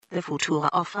The future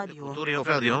of radio. The future of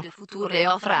radio. The future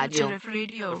of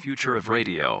radio. The future of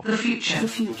radio. The future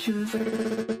of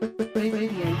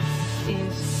radio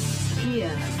is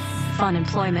here.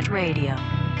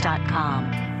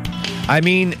 Funemploymentradio.com. I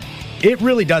mean, it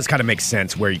really does kind of make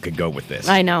sense where you could go with this.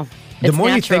 I know. The more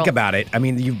you think about it, I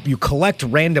mean, you collect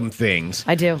random things.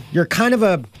 I do. You're kind of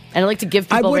a... And I like to give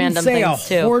people random things, too. I wouldn't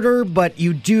say a hoarder, but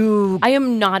you do... I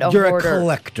am not a hoarder. You're a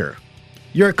collector.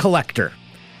 You're a collector.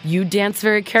 You dance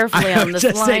very carefully on this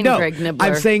line, Greg Nibbler.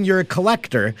 I'm saying you're a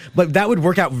collector, but that would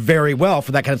work out very well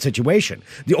for that kind of situation.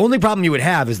 The only problem you would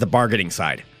have is the bargaining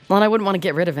side. Well, and I wouldn't want to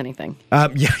get rid of anything.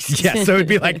 Yes. So it'd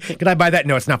be like, can I buy that?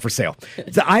 No, it's not for sale.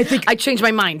 So I changed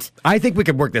my mind. I think we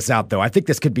could work this out, though. I think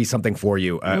this could be something for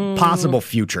you, possible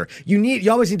future. You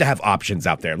always need to have options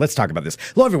out there. Let's talk about this.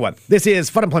 Hello, everyone. This is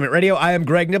Fun Employment Radio. I am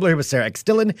Greg Nibbler here with Sarah X.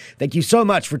 Dillon. Thank you so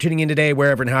much for tuning in today,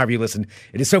 wherever and however you listen.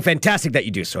 It is so fantastic that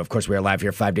you do so. Of course, we are live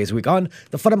here 5 days a week on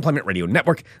the Fun Employment Radio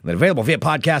Network, and then available via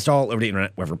podcast all over the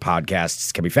internet, wherever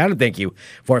podcasts can be found. And thank you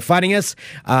for finding us.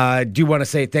 Do want to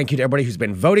say thank you to everybody who's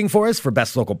been voting for us for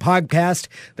Best Local Podcast.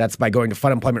 That's by going to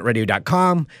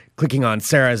funemploymentradio.com, clicking on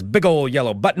Sarah's big old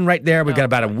yellow button right there. We've got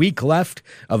about a week left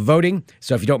of voting.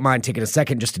 So if you don't mind taking a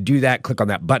second just to do that, click on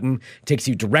that button. It takes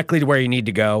you directly to where you need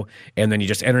to go. And then you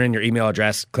just enter in your email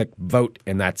address, click vote,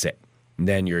 and that's it. And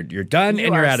then you're done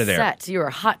and you're out of there. Set. You are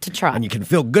hot to trot. And you can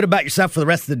feel good about yourself for the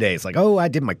rest of the day. It's like, oh, I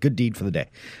did my good deed for the day.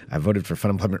 I voted for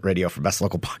Fun Employment Radio for Best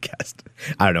Local Podcast.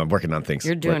 I don't know. I'm working on things.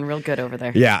 You're doing real good over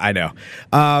there. Yeah, I know.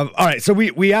 All right. So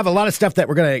we have a lot of stuff that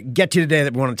we're going to get to today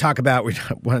that we want to talk about. We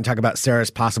want to talk about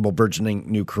Sarah's possible burgeoning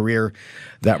new career.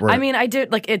 I do.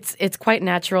 Like, it's quite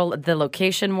natural. The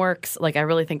location works. Like, I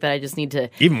really think that I just need to...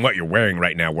 Even what you're wearing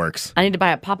right now works. I need to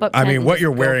buy a pop-up tent. I mean, what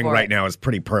you're wearing right now is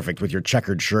pretty perfect with your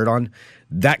checkered shirt on.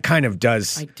 That kind of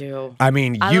does... I do. I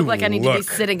mean, I look like I need to be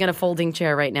sitting in a folding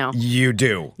chair right now. You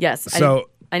do. Yes. So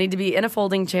I need to be in a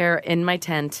folding chair in my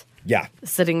tent. Yeah.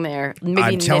 Sitting there.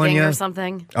 Maybe knitting or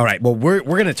something. All right. Well, we're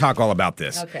going to talk all about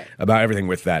this. Okay. About everything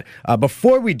with that.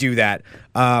 Before we do that,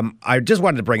 I just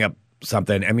wanted to bring up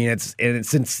something. I mean,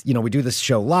 since, we do this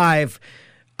show live,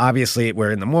 obviously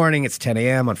we're in the morning. It's 10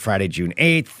 a.m. on Friday, June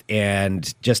 8th.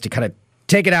 And just to kind of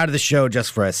take it out of the show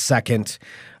just for a second,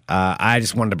 I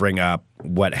just wanted to bring up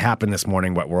what happened this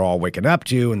morning, what we're all waking up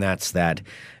to, and that's that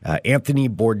Anthony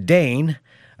Bourdain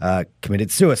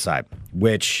committed suicide,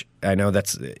 which I know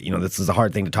that's, this is a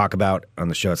hard thing to talk about on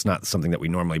the show. It's not something that we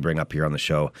normally bring up here on the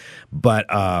show, but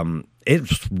it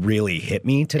really hit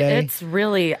me today. It's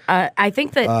really, I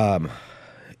think that...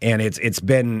 and it's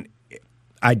been,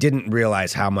 I didn't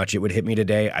realize how much it would hit me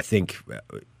today. I think,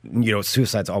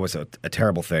 suicide's always a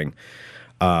terrible thing.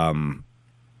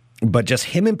 But just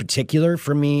him in particular,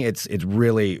 for me, it's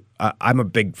really, I'm a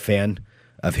big fan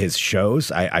of his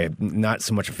shows. I'm not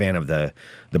so much a fan of the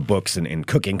books and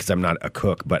cooking because I'm not a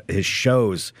cook, but his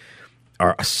shows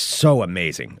are so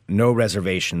amazing. No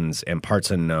Reservations and Parts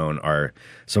Unknown are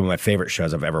some of my favorite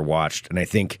shows I've ever watched. And I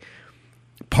think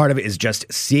part of it is just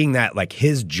seeing that, like,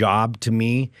 his job to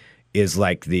me is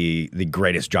like the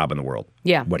greatest job in the world.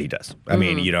 Yeah. What he does. I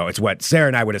mean, it's what Sarah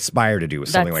and I would aspire to do,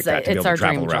 is something like that, to be able to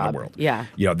travel around the world. Yeah.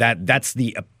 That's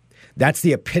the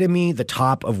epitome, the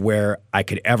top of where I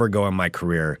could ever go in my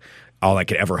career. All I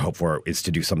could ever hope for is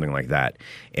to do something like that.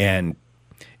 And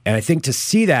I think to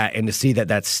see that and to see that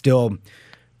that's still,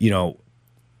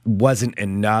 wasn't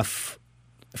enough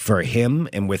for him,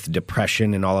 and with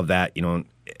depression and all of that,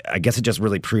 I guess it just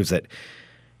really proves that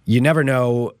you never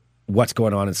know what's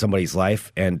going on in somebody's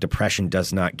life, and depression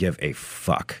does not give a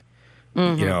fuck.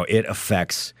 Mm-hmm. It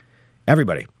affects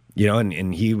everybody,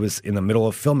 and he was in the middle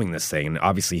of filming this thing, and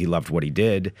obviously he loved what he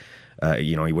did.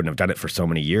 He wouldn't have done it for so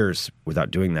many years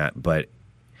without doing that, but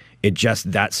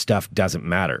that stuff doesn't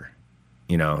matter.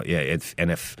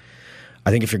 I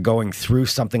think if you're going through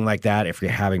something like that, if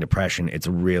you're having depression, it's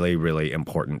really, really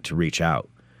important to reach out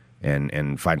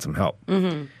and find some help.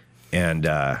 Mm-hmm.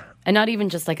 And not even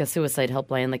just like a suicide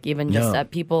helpline, like even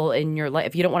just people in your life.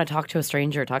 If you don't want to talk to a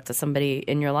stranger, talk to somebody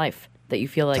in your life that you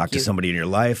feel like talk to somebody in your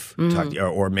life,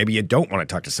 or maybe you don't want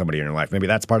to talk to somebody in your life. Maybe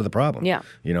that's part of the problem. Yeah.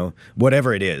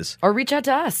 Whatever it is. Or reach out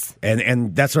to us.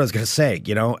 And that's what I was going to say.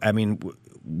 I mean,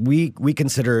 we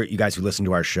consider you guys who listen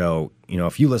to our show,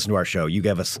 if you listen to our show, you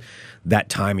give us that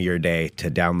time of your day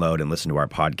to download and listen to our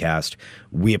podcast.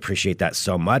 We appreciate that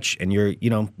so much. And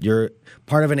you're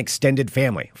part of an extended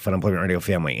family, Fun Employment Radio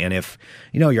family. And if,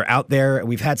 you're out there,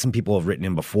 we've had some people have written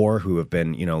in before who have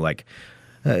been,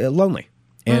 lonely.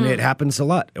 And it happens a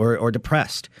lot, or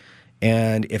depressed.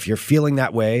 And if you're feeling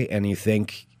that way and you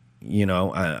think,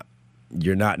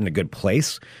 you're not in a good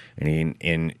place, and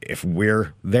if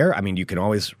we're there, I mean, you can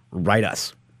always write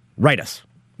us.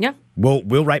 Yeah.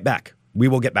 We'll write back. We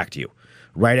will get back to you.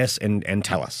 Write us and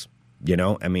tell us. You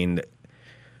know, I mean,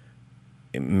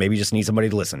 maybe you just need somebody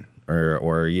to listen,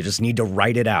 or you just need to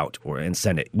write it out and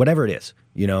send it, whatever it is.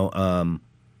 You know,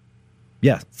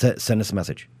 send us a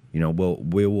message. You know,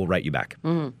 we will write you back.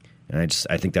 And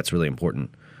I think that's really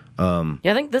important. I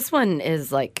think this one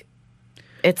is like,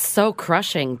 it's so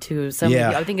crushing to some.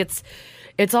 Yeah. I think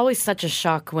it's always such a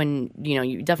shock when, you know,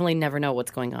 you definitely never know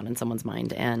what's going on in someone's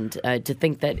mind, and to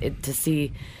think that to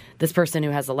see this person who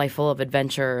has a life full of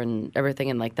adventure and everything,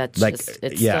 and like that's like, just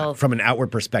it's still from an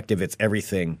outward perspective, it's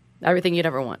everything you'd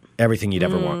ever want. Everything you'd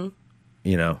ever want.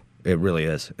 You know, it really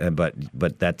is. But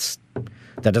that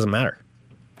doesn't matter.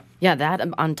 Yeah, that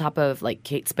on top of like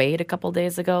Kate Spade a couple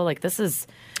days ago, like this is.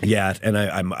 Yeah, and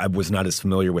I was not as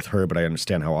familiar with her, but I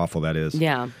understand how awful that is.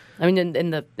 Yeah, I mean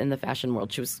in the fashion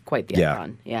world, she was quite the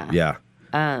icon. Yeah.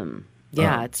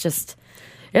 It's just.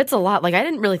 It's a lot. Like I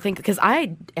didn't really think, because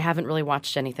I haven't really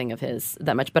watched anything of his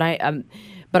that much, but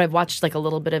I've watched like a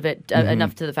little bit of it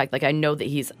enough to the fact like I know that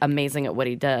he's amazing at what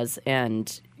he does,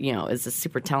 and you know is a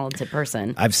super talented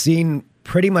person. I've seen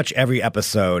pretty much every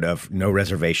episode of No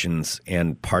Reservations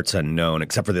and Parts Unknown,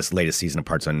 except for this latest season of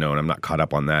Parts Unknown. I'm not caught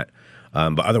up on that,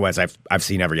 but otherwise I've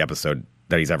seen every episode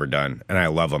that he's ever done, and I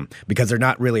love them because they're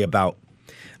not really about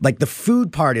like the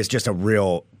food part is just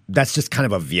that's just kind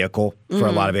of a vehicle for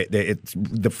a lot of it.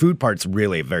 The food part's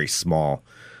really a very small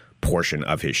portion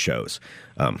of his shows.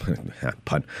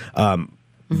 Pun.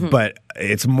 But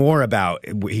it's more about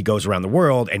he goes around the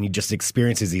world and he just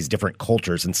experiences these different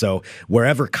cultures. And so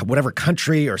whatever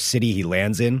country or city he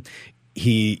lands in,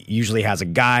 he usually has a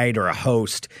guide or a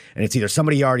host, and it's either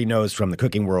somebody he already knows from the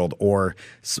cooking world or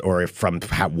from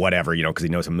whatever, you know, because he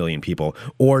knows a million people,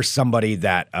 or somebody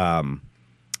that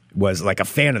was like a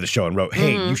fan of the show and wrote,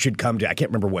 hey, you should come to, I can't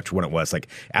remember which one it was, like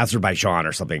Azerbaijan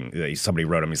or something. Somebody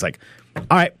wrote him. He's like, all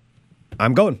right,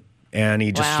 I'm going. And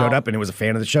he just showed up, and it was a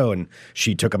fan of the show, and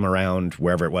she took him around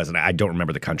wherever it was. And I don't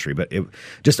remember the country, but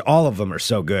just all of them are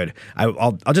so good.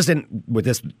 I'll just end with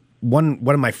this one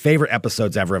of my favorite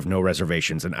episodes ever of No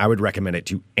Reservations, and I would recommend it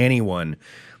to anyone,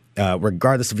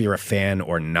 regardless if you're a fan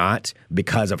or not,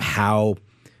 because of how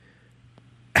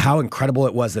incredible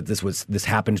it was that this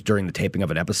happened during the taping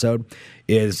of an episode.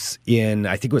 Is in,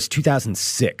 I think it was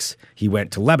 2006, he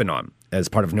went to Lebanon as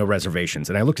part of No Reservations.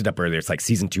 And I looked it up earlier. It's like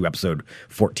season 2, episode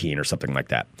 14 or something like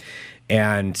that.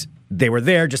 And they were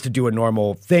there just to do a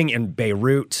normal thing in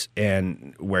Beirut,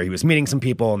 and where he was meeting some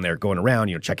people, and they're going around,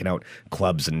 you know, checking out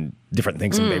clubs and different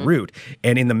things in Beirut.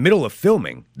 And in the middle of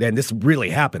filming, then this really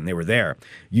happened, they were there,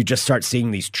 you just start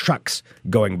seeing these trucks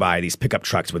going by, these pickup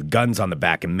trucks with guns on the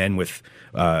back and men with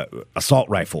assault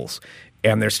rifles.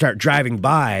 And they start driving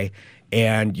by,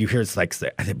 and you hear, it's like,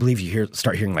 I believe you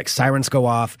start hearing like sirens go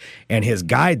off, and his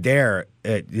guide there,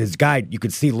 you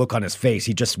could see look on his face.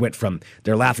 He just went from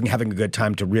they're laughing, having a good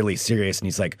time, to really serious, and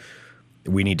he's like,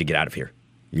 we need to get out of here.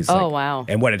 He's like, wow.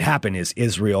 And what had happened is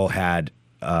Israel had,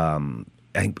 I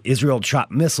think Israel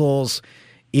shot missiles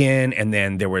in, and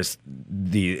then there was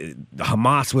the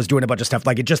Hamas was doing a bunch of stuff.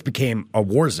 Like, it just became a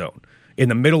war zone in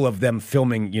the middle of them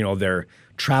filming, you know, their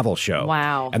travel show.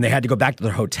 Wow. And they had to go back to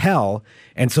their hotel,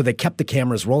 and so they kept the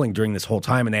cameras rolling during this whole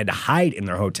time, and they had to hide in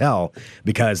their hotel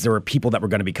because there were people that were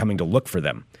going to be coming to look for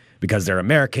them because they're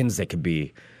Americans. They could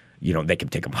be, you know, they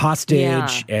could take them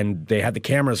hostage, and they had the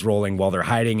cameras rolling while they're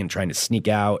hiding and trying to sneak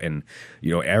out, and,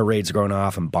 you know, air raids are going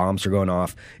off and bombs are going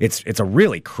off. It's a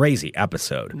really crazy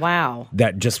episode. Wow.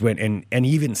 That just went, and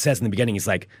he even says in the beginning, he's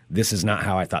like, this is not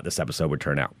how I thought this episode would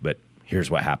turn out, but here's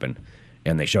what happened.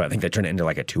 And they show, I think they turned it into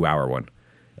like a 2-hour one.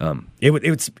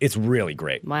 It's really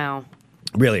great. Wow.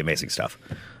 Really amazing stuff.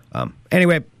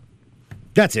 Anyway,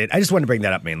 that's it. I just wanted to bring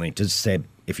that up mainly to say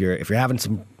if you're having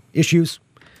some issues,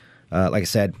 like I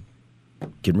said, you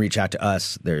can reach out to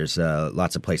us. There's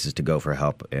lots of places to go for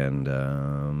help, and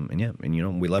you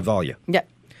know, we love all you. Yeah.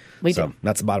 We do.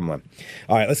 That's the bottom line.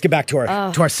 All right, let's get back to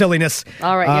our silliness.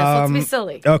 All right, yes, let's be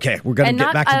silly. Okay, we're going to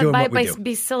get back to doing what we do.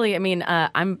 Be silly, I mean,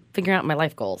 I'm figuring out my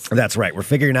life goals. That's right. We're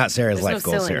figuring out Sarah's life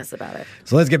goals here. There's no silliness about it.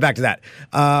 So let's get back to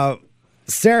that.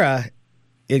 Sarah,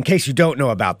 in case you don't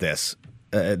know about this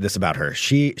about her,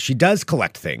 she does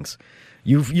collect things.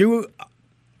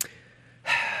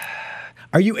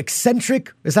 Are you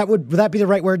eccentric? Would that be the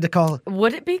right word to call?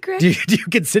 Would it be, Greg? Do you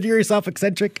consider yourself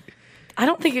eccentric? I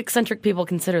don't think eccentric people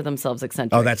consider themselves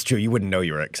eccentric. Oh, that's true. You wouldn't know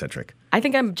you were eccentric. I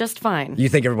think I'm just fine. You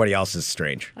think everybody else is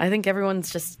strange? I think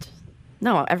everyone's just...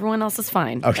 No, everyone else is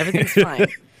fine. Okay. Everything's fine.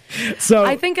 So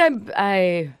I think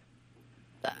I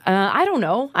don't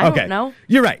know. I don't know.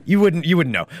 You're right. You wouldn't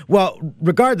know. Well,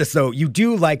 regardless, though, you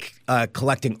do like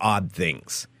collecting odd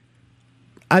things.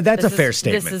 That's a fair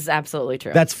statement. This is absolutely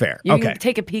true. That's fair. You okay. can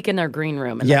take a peek in their green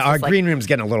room. And Yeah, our green room's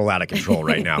getting a little out of control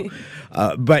right now.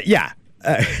 But yeah,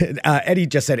 Eddie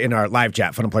just said in our live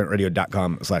chat,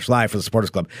 funemploymentradio.com/live for the Supporters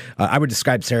Club, I would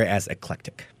describe Sarah as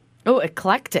eclectic. Oh,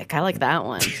 eclectic. I like that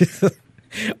one.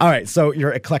 All right, so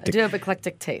you're eclectic. I do have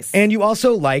eclectic taste. And you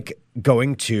also like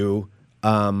going to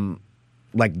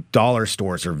like dollar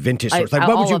stores or vintage stores. Like,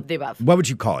 all of the above. What would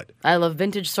you call it? I love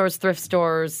vintage stores, thrift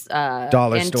stores,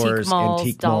 dollar antique stores, malls,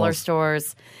 antique dollar malls.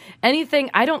 stores. Anything.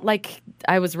 I don't like.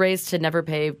 I was raised to never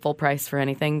pay full price for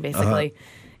anything, basically,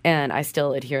 and I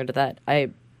still adhere to that.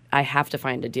 I have to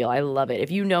find a deal. I love it.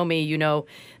 If you know me, you know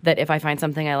that if I find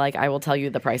something I like, I will tell you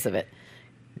the price of it.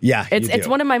 Yeah, it's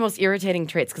one of my most irritating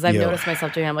traits because I've noticed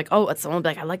myself doing it. I'm like, oh, it's someone will be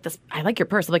like, I like this. I like your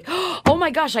purse. I'm like, oh my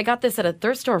gosh, I got this at a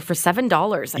thrift store for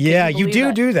 $7. Yeah, you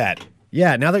do that.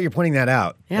 Yeah, now that you're pointing that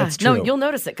out, yeah, that's true. No, you'll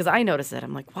notice it because I notice it.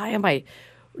 I'm like, why am I?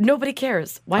 Nobody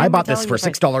cares. Why I am bought this for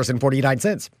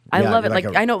 $6.49. I love it.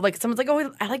 Like I know, like someone's like,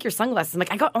 "Oh, I like your sunglasses." I'm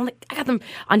like, I got them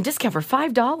on discount for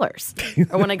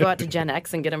 $5. Or when I go out to Gen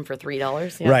X and get them for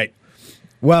 $3. Yeah. Right.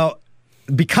 Well,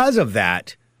 because of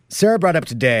that, Sarah brought up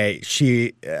today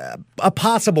a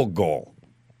possible goal,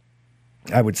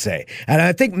 I would say, and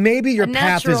I think maybe your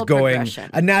path is going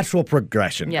a natural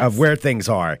progression of where things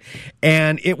are,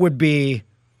 and it would be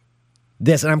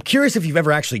this. And I'm curious if you've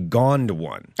ever actually gone to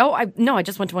one. Oh, I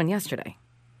just went to one yesterday.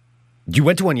 You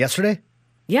went to one yesterday?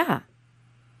 Yeah.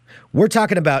 We're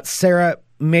talking about Sarah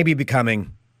maybe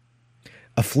becoming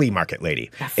a flea market lady.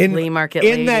 A flea market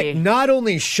lady. In that not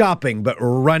only shopping, but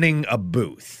running a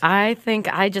booth. I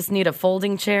think I just need a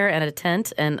folding chair and a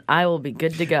tent, and I will be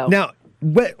good to go. Now,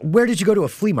 where did you go to a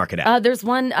flea market at? There's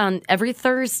one every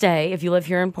Thursday, if you live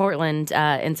here in Portland,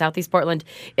 in Southeast Portland,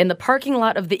 in the parking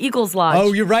lot of the Eagles Lodge.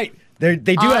 Oh, you're right. They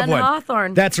do have one. On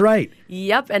Hawthorne. That's right.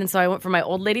 Yep. And so I went for my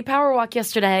old lady power walk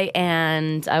yesterday,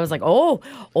 and I was like, oh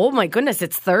my goodness,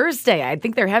 it's Thursday. I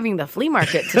think they're having the flea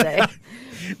market today.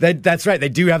 That's right. They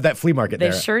do have that flea market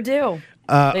there. They sure do.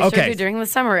 They sure do. During the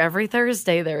summer, every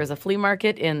Thursday, there is a flea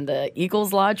market in the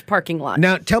Eagles Lodge parking lot.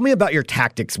 Now, tell me about your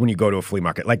tactics when you go to a flea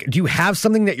market. Like, do you have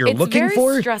something that you're looking for? It's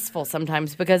very stressful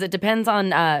sometimes because it depends on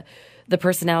the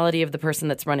personality of the person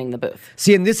that's running the booth.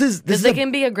 See, and this is they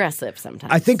can be aggressive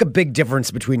sometimes. I think a big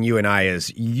difference between you and I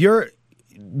is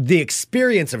the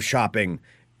experience of shopping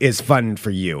is fun for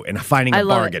you and finding a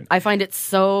bargain. I find it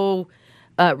so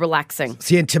relaxing.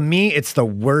 See, and to me, it's the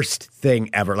worst thing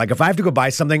ever. Like, if I have to go buy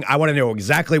something, I want to know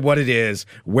exactly what it is,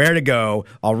 where to go.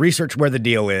 I'll research where the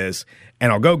deal is,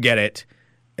 and I'll go get it.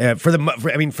 For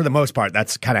the most part,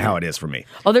 that's kind of how it is for me.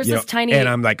 Oh, there's this tiny... And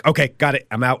I'm like, okay, got it.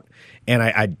 I'm out. And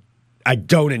I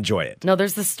don't enjoy it. No,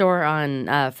 there's this store on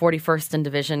 41st and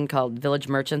Division called Village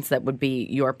Merchants that would be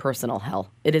your personal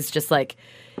hell. It is just like,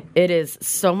 it is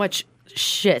so much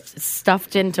shit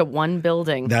stuffed into one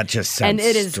building. That just sounds and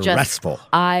it is stressful.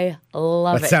 I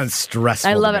love it. That sounds stressful.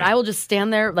 I love it. I will just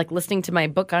stand there like listening to my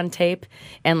book on tape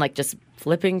and like just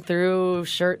flipping through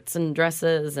shirts and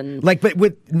dresses and like, but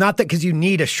with not that because you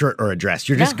need a shirt or a dress.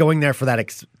 You're just going there for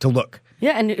that to look.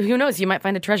 Yeah, and who knows? You might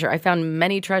find a treasure. I found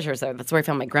many treasures there. That's where I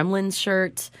found my Gremlins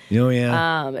shirt. Oh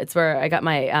yeah. It's where I got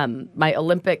my my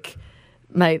Olympic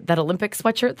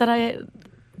sweatshirt that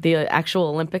the actual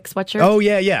Olympic sweatshirt. Oh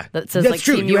yeah. That says That's like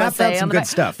true. Team you USA have to have some on the good back.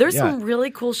 stuff. There's some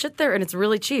really cool shit there, and it's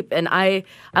really cheap. And I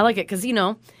like it because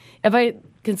if I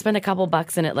can spend a couple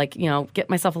bucks in it, like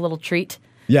get myself a little treat.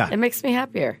 Yeah, it makes me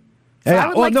happier. So I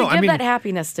would like to give that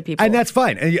happiness to people. And that's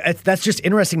fine. That's just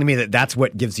interesting to me that's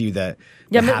what gives you the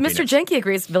happiness. Mr. Jenke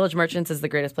agrees Village Merchants is the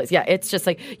greatest place. Yeah, it's just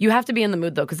like you have to be in the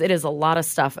mood, though, because it is a lot of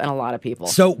stuff and a lot of people.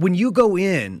 So when you go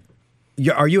in,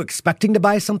 are you expecting to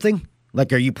buy something?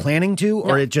 Like, are you planning to?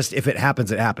 Or if it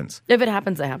happens, it happens? If it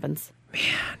happens, it happens. Man.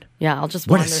 Yeah, I'll just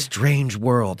wander. What a strange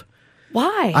world.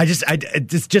 Why?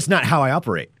 It's just not how I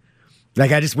operate.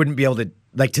 Like, I just wouldn't be able to...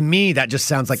 Like, to me, that just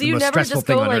sounds like the most stressful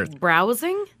thing on earth. So you never just go,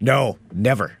 browsing? No,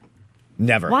 never.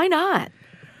 Never. Why not?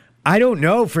 I don't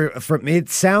know. For me, it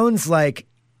sounds like...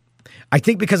 I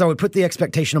think because I would put the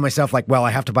expectation on myself, like, well,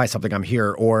 I have to buy something, I'm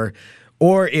here, or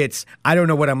it's, I don't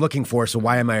know what I'm looking for, so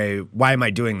why am I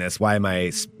doing this? Why am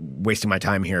I wasting my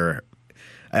time here?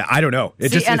 I don't know.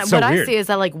 It's so what weird. I see is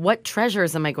that, like, what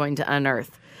treasures am I going to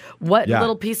unearth? What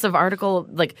little piece of article,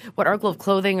 like what article of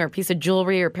clothing or piece of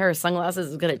jewelry or pair of sunglasses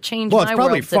is going to change my world today?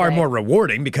 Well, it's probably far more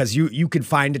rewarding because you could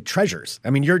find treasures. I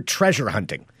mean, you're treasure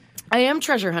hunting. I am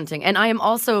treasure hunting. And I am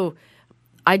also,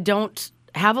 I don't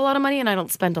have a lot of money and I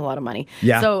don't spend a lot of money.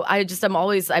 Yeah. So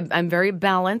I'm very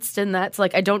balanced in that. It's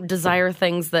like I don't desire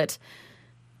things that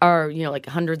are, like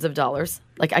hundreds of dollars.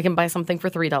 Like I can buy something for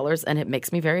 $3 and it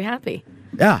makes me very happy.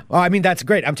 Yeah. Well, I mean, that's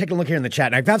great. I'm taking a look here in the chat,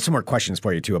 and I've got some more questions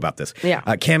for you, too, about this. Yeah.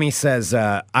 Cammie says,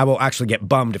 I will actually get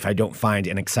bummed if I don't find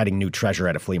an exciting new treasure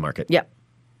at a flea market. Yep.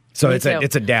 So it's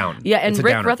a down. Yeah, and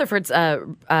Rick downer. Rutherford's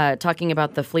talking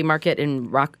about the flea market in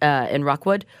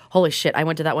Rockwood. Holy shit, I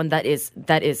went to that one. That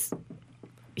is.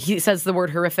 He says the word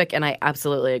horrific, and I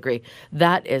absolutely agree.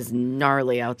 That is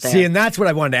gnarly out there. See, and that's what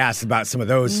I wanted to ask about some of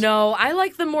those. No, I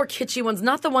like the more kitschy ones,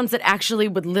 not the ones that actually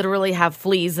would literally have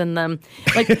fleas in them.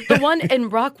 Like the one in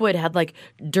Rockwood had like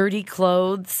dirty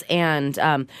clothes and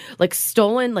like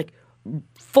stolen, like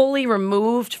fully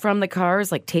removed from the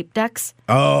cars, like tape decks.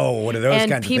 Oh, what are those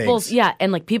and kinds of people's things? Yeah,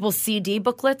 and like people's CD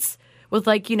booklets with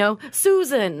like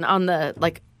Susan on the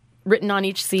like. Written on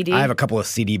each CD. I have a couple of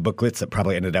CD booklets that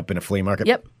probably ended up in a flea market.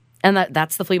 Yep. And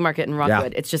that's the flea market in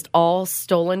Rockwood. Yeah. It's just all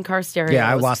stolen car stereos. Yeah,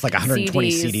 I lost like 120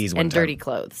 CDs one and time. dirty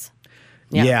clothes.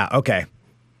 Yeah. Okay.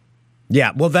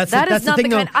 Yeah, well, that's the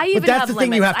thing, though. But that's the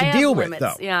thing you have to deal with,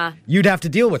 though. Yeah. You'd have to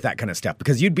deal with that kind of stuff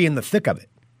because you'd be in the thick of it.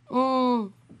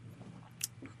 I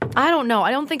don't know.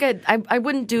 I don't think I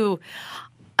wouldn't do.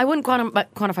 I wouldn't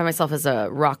quantify myself as a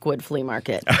Rockwood flea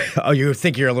market. Oh, you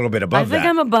think you're a little bit above that? I think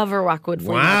I'm above a Rockwood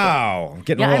flea market. Wow.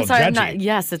 Getting a little judgy.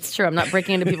 Yes, it's true. I'm not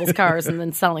breaking into people's cars and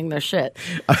then selling their shit.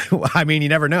 I mean, you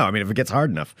never know. I mean, if it gets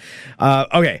hard enough.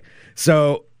 Okay.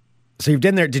 So you've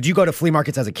been there. Did you go to flea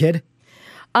markets as a kid?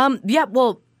 Yeah,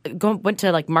 well, went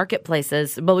to like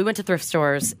marketplaces. Well, we went to thrift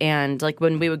stores, and like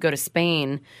when we would go to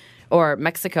Spain or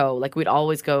Mexico, like we'd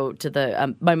always go to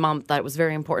the. My mom thought it was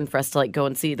very important for us to like go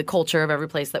and see the culture of every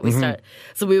place that we start.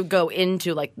 So we would go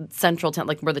into like central town,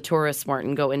 like where the tourists weren't,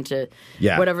 and go into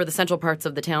whatever the central parts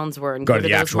of the towns were, and go to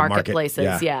those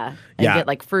marketplaces. And get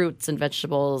like fruits and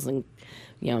vegetables and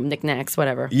knickknacks,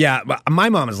 whatever. Yeah, my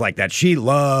mom is like that. She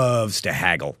loves to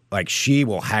haggle. Like she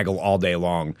will haggle all day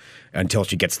long until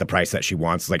she gets the price that she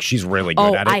wants. Like she's really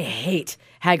good at it. I hate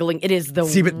haggling. It is the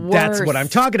worst. See, but that's what I'm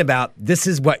talking about. This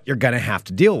is what you're going to have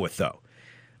to deal with, though.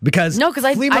 Because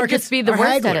I'd just be the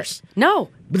worst at it. No.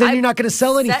 But then you're not going to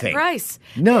sell anything. Set price.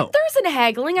 No. There isn't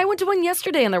haggling. I went to one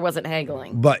yesterday and there wasn't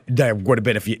haggling. But there would have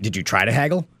been did you try to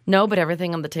haggle? No, but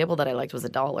everything on the table that I liked was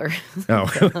 $1.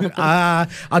 Oh.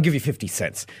 I'll give you 50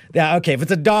 cents. Yeah, okay. If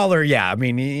it's $1, yeah. I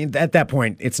mean, at that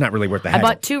point, it's not really worth the haggle.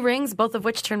 I bought 2 rings, both of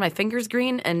which turned my fingers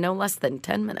green in no less than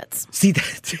 10 minutes. See,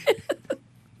 that's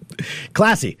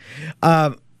classy.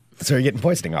 So you're getting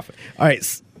poisoning off it. All right.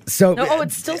 So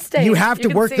it still stays. You have to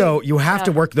work though. You have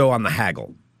to work though on the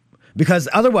haggle, because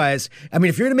otherwise, I mean,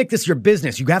 if you're going to make this your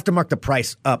business, you have to mark the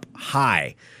price up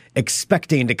high,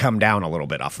 expecting to come down a little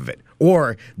bit off of it.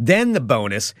 Or then the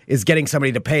bonus is getting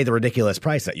somebody to pay the ridiculous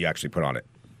price that you actually put on it.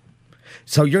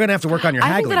 So you're going to have to work on your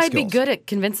haggling skills. I think that I'd skills. be good at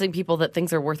convincing people that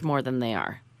things are worth more than they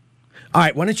are. All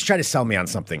right, why don't you try to sell me on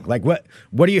something? Like what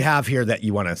do you have here that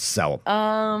you want to sell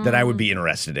that I would be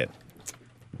interested in?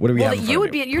 What do we have?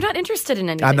 You're not interested in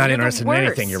anything. I'm not interested in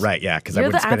anything. You're right. Yeah, because I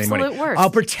wouldn't spend any money. Worst.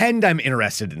 I'll pretend I'm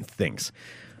interested in things.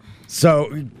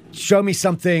 So show me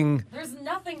something. There's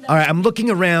nothing. All right, I'm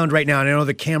looking around right now, and I know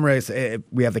the camera is.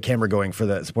 We have the camera going for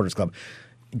the Supporters Club.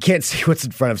 You can't see what's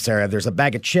in front of Sarah. There's a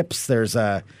bag of chips. There's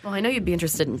a. Well, I know you'd be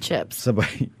interested in chips.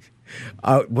 Somebody.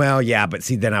 Well, yeah, but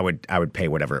see, then I would pay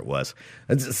whatever it was.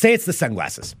 Say it's the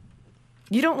sunglasses.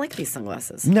 You don't like these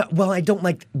sunglasses. No, well, I don't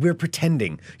like. We're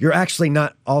pretending. You're actually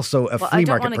not also a flea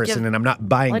market person, and I'm not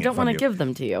buying. I don't want to give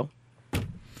them to you.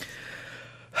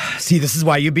 See, this is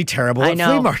why you'd be terrible at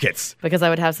flea markets. Because I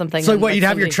would have something. So what? You'd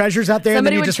have your treasures out there,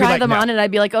 somebody and then would try them on, and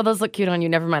I'd be like, "Oh, those look cute on you.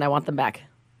 Never mind. I want them back."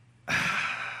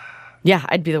 Yeah,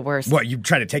 I'd be the worst. What? You'd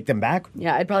try to take them back?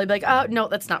 Yeah, I'd probably be like, "Oh, no,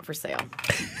 that's not for sale."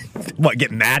 What?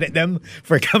 Get mad at them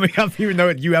for coming up, even though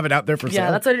you have it out there for sale?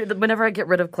 Yeah, that's what I do. Whenever I get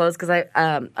rid of clothes, because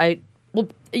well,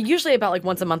 usually about like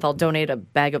once a month I'll donate a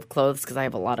bag of clothes because I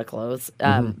have a lot of clothes.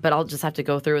 But I'll just have to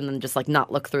go through and then just like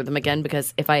not look through them again,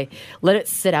 because if I let it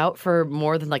sit out for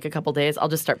more than like a couple days, I'll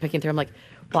just start picking through. I'm like,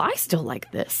 well, I still like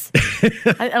this.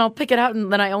 And I'll pick it out,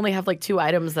 and then I only have like 2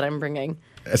 items that I'm bringing.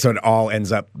 So it all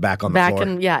ends up back on the floor?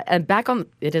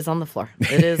 It is on the floor.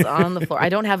 It is on the floor. I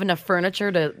don't have enough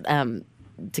furniture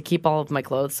to keep all of my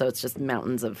clothes, so it's just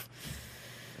mountains of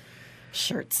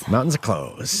shirts. Mountains of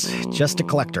clothes. Just a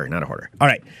collector, not a hoarder. All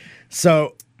right.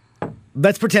 So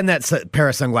let's pretend that pair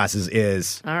of sunglasses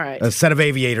is a set of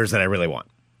aviators that I really want.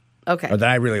 Okay. Or that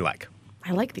I really like.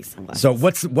 I like these sunglasses. So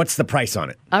what's the price on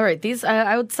it? All right. These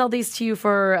I would sell these to you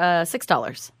for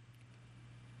 $6.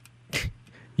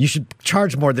 You should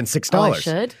charge more than $6. Oh, I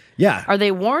should? Yeah. Are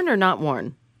they worn or not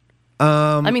worn?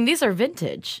 I mean, these are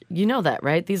vintage. You know that,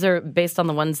 right? These are based on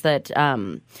the ones that,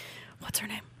 what's her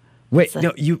name? Wait,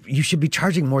 no, you should be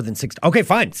charging more than $6. Okay,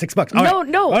 fine, $6. All right.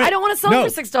 No, All right. I don't want to sell No.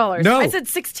 for $6. No. I said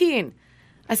 16.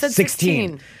 I said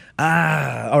 16.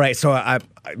 All right. So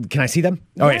can I see them?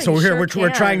 All right. So you we're here. sure We're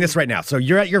trying can. this right now. So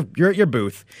you're at your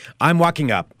booth. I'm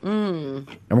walking up, and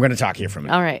we're going to talk here for a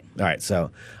minute. All right. All right.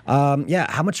 So,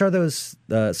 how much are those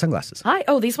sunglasses? Hi.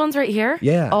 Oh, these ones right here?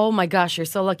 Yeah. Oh, my gosh. You're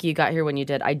so lucky you got here when you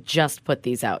did. I just put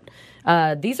these out.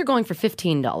 These are going for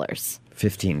 $15.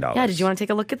 $15. Yeah. Did you want to take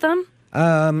a look at them?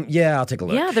 Yeah, I'll take a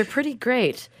look. Yeah, they're pretty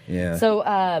great. Yeah.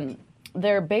 So,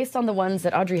 they're based on the ones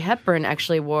that Audrey Hepburn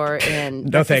actually wore in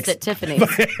No, Breakfast thanks. at Tiffany's.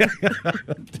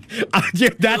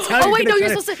 That's how. Oh, wait, no, you're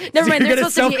supposed to. Never mind, they're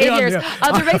supposed to be aviators.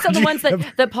 They're based on the ones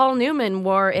that Paul Newman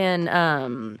wore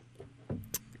in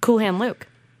Cool Hand Luke.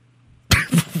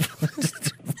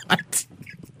 What?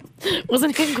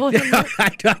 Wasn't he in Cool Hand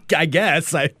Luke? I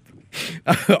guess.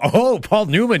 Paul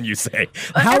Newman, you say?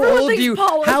 How Everyone old thinks do you?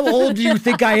 Paul- How old do you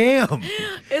think I am?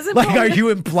 Isn't Like, Paul are you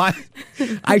implying?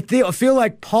 I feel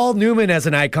like Paul Newman as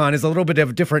an icon is a little bit of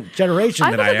a different generation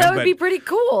I than thought I am. that would but be pretty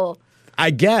cool. I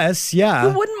guess, yeah.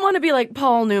 Who wouldn't want to be like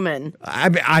Paul Newman?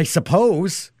 I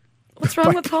suppose. What's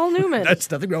wrong with Paul Newman? That's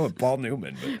nothing wrong with Paul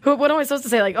Newman. But. What am I supposed to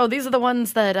say? Like, oh, these are the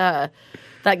ones that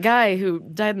that guy who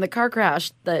died in the car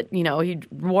crash that, he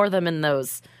wore them in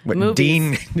those movies.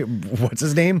 Dean, what's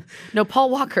his name? No, Paul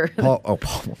Walker. Paul.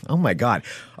 Oh my God.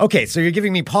 Okay, so you're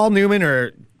giving me Paul Newman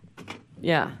or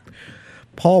Yeah.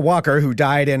 Paul Walker, who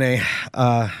died in a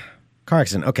car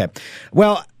accident. Okay.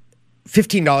 Well,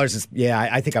 $15 is,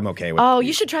 I think I'm okay with it. Oh,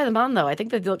 you should try them on, though. I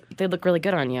think they look really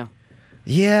good on you.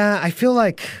 Yeah, I feel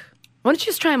like, Why don't you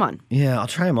just try them on? yeah, I'll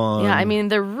try them on. Yeah, I mean,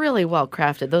 they're really well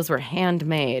crafted. Those were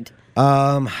handmade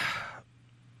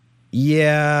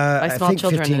Yeah. by I small think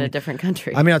children 15 in a different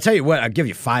country. I mean, I'll tell you what, I'll give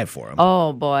you 5 for them.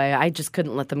 Oh, boy. I just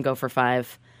couldn't let them go for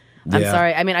 5. I'm Yeah.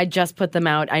 sorry. I mean, I just put them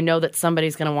out. I know that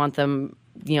somebody's going to want them,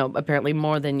 apparently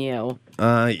more than you.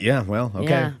 Yeah, well, okay.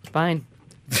 Yeah, fine.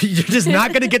 You're just not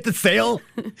going to get the sale?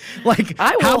 Like,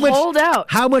 I will hold out.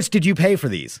 How much did you pay for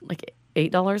these? Like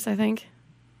 $8, I think.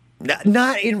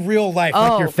 Not in real life,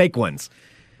 like your fake ones.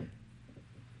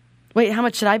 Wait, how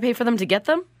much should I pay for them to get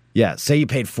them? Yeah, say you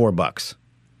paid $4.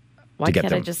 Why to get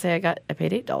can't I them. just say I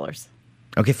paid $8?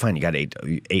 Okay, fine. You got $8.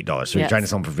 So you're Yes. trying to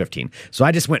sell them for 15. So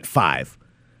I just went 5.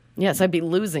 Yes, I'd be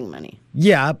losing money.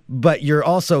 Yeah, but you're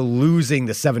also losing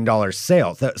the $7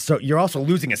 sale. So you're also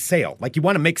losing a sale. Like, you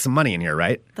want to make some money in here,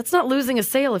 right? That's not losing a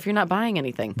sale if you're not buying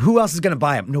anything. Who else is going to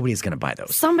buy them? Nobody's going to buy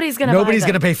those. Somebody's going to buy them. Nobody's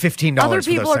going to pay $15 Other for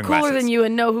people those are cooler sunglasses. than you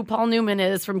and know who Paul Newman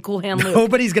is from Cool Hand Luke.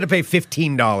 Nobody's going to pay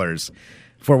 $15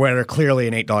 for what are clearly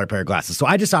an $8 pair of glasses. So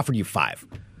I just offered you 5.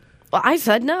 Well, I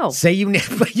said no.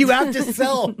 But you have to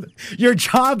sell. Your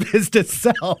job is to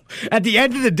sell. At the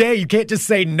end of the day, you can't just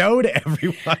say no to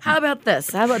everyone. How about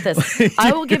this? I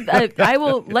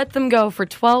will let them go for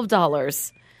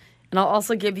 $12, and I'll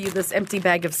also give you this empty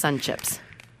bag of Sun Chips.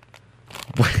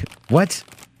 What?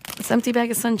 This empty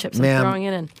bag of Sun Chips. Ma'am, I'm throwing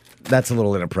it in. That's a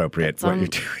little inappropriate. It's What on- you're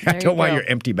doing. there I don't you want go. your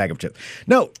empty bag of chips.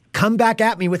 No, come back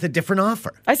at me with a different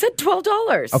offer. I said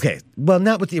 $12. Okay, well,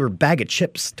 not with your bag of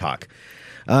chips talk.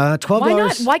 $12. Why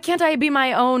not? Why can't I be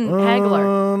my own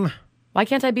haggler? Why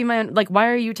can't I be my own? Like, why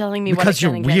are you telling me Because what I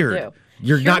you're can and can't weird. do?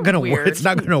 You're not going to work. weird. It's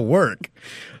not going to work.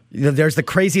 There's the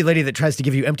crazy lady that tries to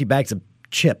give you empty bags of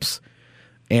chips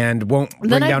and won't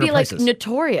bring Then down I'd her be like prices.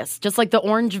 notorious, just like the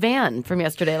orange van from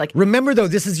yesterday. Like, Remember, though,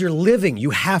 this is your living. You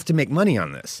have to make money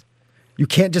on this. You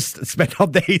can't just spend all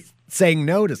day saying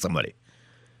no to somebody.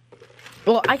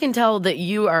 well, I can tell that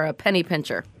you are a penny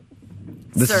pincher.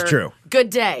 This Sir, is true. Good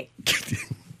day.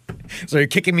 So you're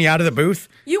kicking me out of the booth?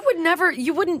 You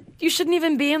shouldn't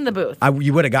even be in the booth.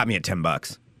 You would have got me at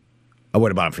 $10. I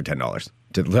would have bought them for $10.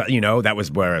 To let you know, that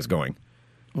was where I was going.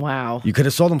 Wow. You could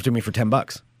have sold them to me for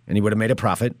 $10, and you would have made a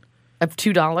profit. Of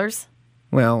 $2?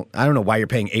 Well, I don't know why you're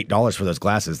paying $8 for those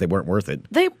glasses. They weren't worth it.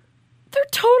 They're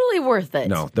totally worth it.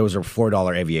 No, those are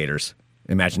 $4 aviators,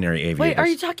 imaginary aviators. Wait, are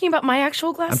you talking about my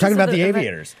actual glasses? I'm talking about the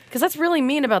aviators. Because that's really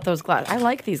mean about those glasses. I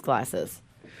like these glasses.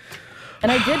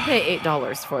 And I did pay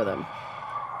 $8 for them.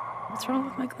 What's wrong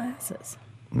with my glasses?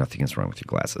 Nothing is wrong with your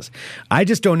glasses. I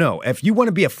just don't know. If you want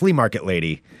to be a flea market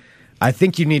lady, I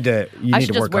think you need to I need should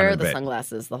to just work on it wear a the bit.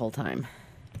 sunglasses the whole time.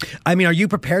 I mean, are you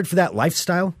prepared for that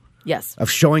lifestyle Yes.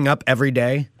 of showing up every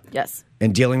day Yes.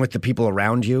 and dealing with the people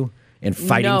around you and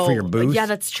fighting No. for your booth? Yeah,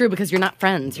 that's true because you're not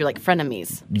friends. You're like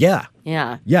frenemies. Yeah.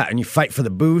 Yeah. Yeah, and you fight for the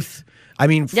booth. I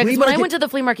mean, Yeah, flea because when I market- went to the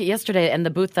flea market yesterday and the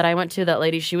booth that I went to, that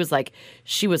lady, she was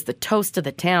the toast of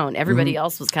the town. Everybody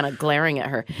else was kind of glaring at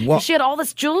her. Well- She had all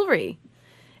this jewelry.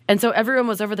 And so everyone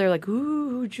was over there like,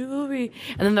 ooh, jewelry.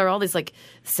 And then there were all these like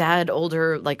sad,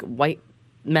 older, like white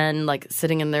men like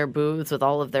sitting in their booths with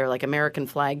all of their like American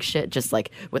flag shit, just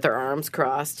like with their arms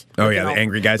crossed. Oh yeah, the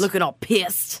angry guys looking all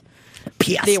pissed.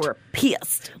 Pissed. They were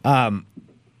pissed.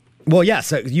 Well, yeah.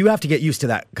 So you have to get used to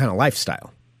that kind of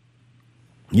lifestyle.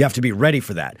 You have to be ready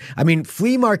for that. I mean,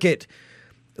 flea market.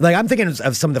 Like I'm thinking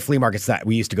of some of the flea markets that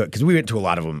we used to go because we went to a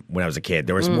lot of them when I was a kid.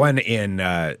 There was one in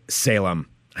Salem.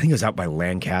 I think it was out by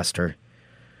Lancaster.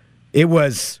 It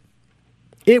was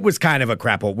kind of a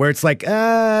crapple where it's like,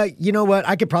 you know what?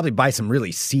 I could probably buy some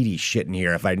really seedy shit in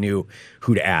here if I knew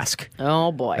who to ask.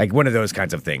 Oh boy! Like one of those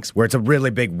kinds of things where it's a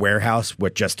really big warehouse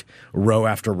with just row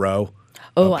after row.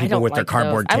 Oh, of people I don't with like their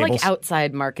cardboard those. tables. I like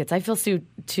outside markets. I feel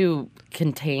too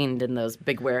contained in those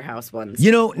big warehouse ones.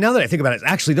 You know, now that I think about it,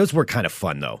 actually, those were kind of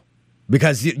fun though,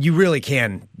 because you really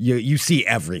can you see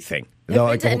everything. Have you been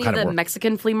Like to the whole any kind of of the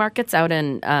Mexican flea markets out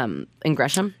in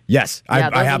Gresham? Yes, Yeah,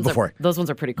 I have before. Those ones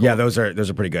are pretty cool. Yeah, those are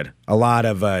pretty good. A lot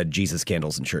of Jesus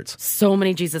candles and shirts. So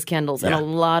many Jesus candles and Yeah. a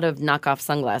lot of knockoff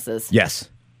sunglasses. Yes.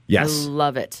 I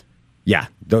love it. Yeah,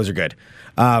 those are good.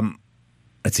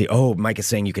 Let's see. Oh, Mike is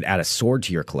saying you could add a sword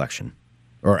to your collection,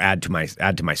 or add to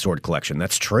my sword collection.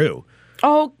 That's true.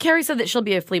 Oh, Carrie said that she'll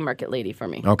be a flea market lady for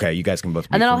me. Okay, you guys can both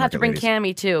be And then flea I'll have to bring market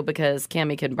ladies. Cammie too because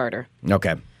Cammie can barter.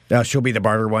 Okay. She'll be the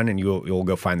barter one, and you'll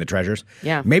go find the treasures.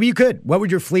 Yeah. Maybe you could. What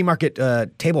would your flea market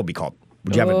table be called?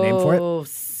 Would you have a name for it?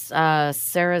 Oh,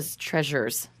 Sarah's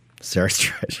Treasures. Sarah's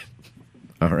treasure.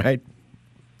 All right.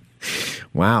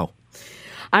 Wow.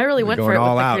 I really went for it with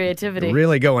all the out. creativity.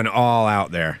 Really going all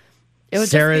out there. It would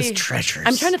just Sarah's be- treasures.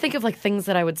 I'm trying to think of like things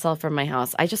that I would sell from my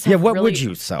house. I just have Yeah, what really would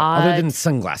you sell odd- other than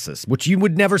sunglasses? Which you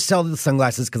would never sell the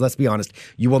sunglasses because let's be honest,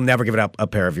 you will never give it up a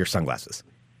pair of your sunglasses.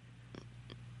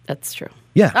 That's true.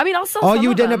 Yeah, I mean, I'll sell all some you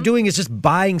of would end them. up doing is just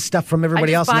buying stuff from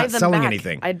everybody I else, just buy not them selling back.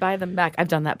 anything. I'd buy them back. I've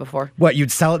done that before. What,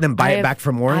 you'd sell it then buy it back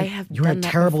from Warren? I have You're a done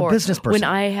that terrible before. business person. When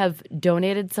I have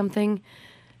donated something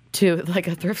to like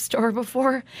a thrift store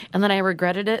before, and then I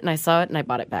regretted it, and I saw it, and I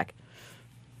bought it back.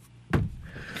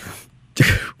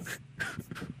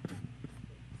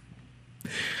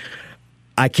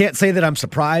 I can't say that I'm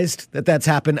surprised that that's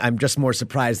happened. I'm just more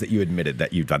surprised that you admitted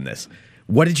that you've done this.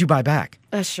 What did you buy back?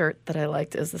 A shirt that I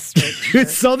liked is a straight You shirt.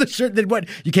 sold the shirt, then what?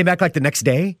 You came back like the next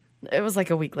day? It was like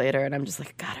a week later, and I'm just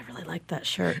like, God, I really like that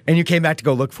shirt. And you came back to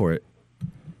go look for it?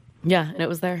 Yeah, and it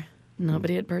was there.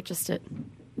 Nobody had purchased it.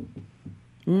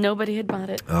 Nobody had bought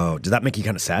it. Oh, does that make you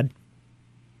kind of sad?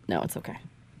 No, it's okay.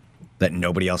 That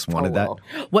nobody else wanted Oh,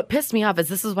 well. What pissed me off is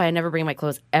this is why I never bring my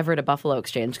clothes ever to Buffalo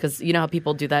Exchange, because you know how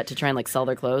people do that to try and like sell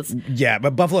their clothes? that? Yeah,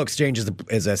 but Buffalo Exchange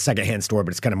is a secondhand store, but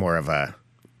it's kind of more of a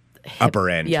upper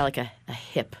end. Yeah, like a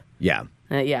hip. Yeah.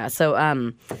 Yeah. So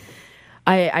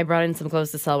I brought in some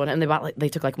clothes to sell one, and they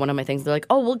took like one of my things. They're like,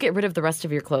 "Oh, we'll get rid of the rest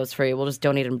of your clothes for you. We'll just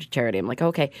donate them to charity." I'm like,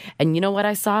 "Okay." And you know what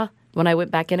I saw when I went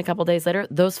back in a couple days later?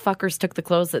 Those fuckers took the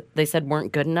clothes that they said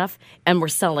weren't good enough and were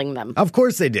selling them. Of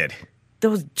course they did.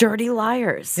 Those dirty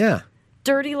liars. Yeah.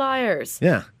 Dirty liars.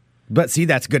 Yeah. But see,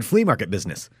 that's good flea market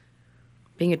business.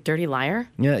 Being a dirty liar?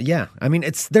 Yeah, yeah. I mean,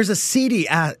 there's a seedy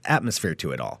atmosphere to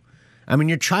it all. I mean,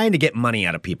 you're trying to get money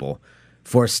out of people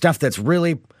for stuff that's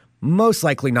really most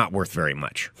likely not worth very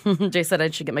much. Jay said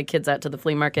I should get my kids out to the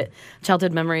flea market.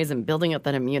 Childhood memories and building up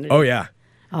that immunity. Oh, yeah.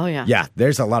 Oh, yeah. Yeah,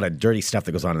 there's a lot of dirty stuff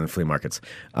that goes on in the flea markets.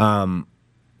 I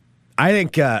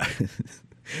think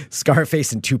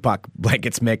Scarface and Tupac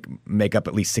blankets make up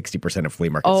at least 60% of flea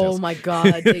market sales. Oh, my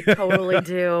God. They totally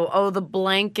do. Oh, the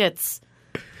blankets.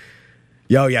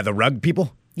 Oh, yeah, the rug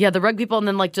people? Yeah, the rug people, and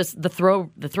then like just the throw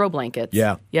blankets.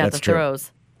 Yeah, yeah, that's the true.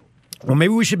 throws. Well,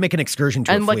 maybe we should make an excursion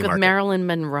to And a like flea with market. Marilyn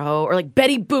Monroe or like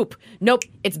Betty Boop. Nope,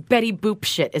 it's Betty Boop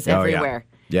shit is everywhere.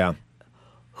 Yeah.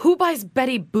 Who buys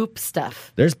Betty Boop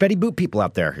stuff? There's Betty Boop people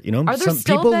out there. You know, Are there some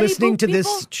still people Betty listening Boop to this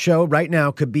people? show right now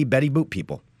could be Betty Boop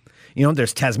people. You know,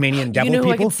 there's Tasmanian devil You know who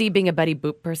I people. could see being a Betty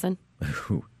Boop person?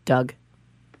 Who? Doug.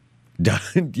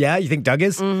 Yeah, you think Doug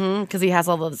is? Because he has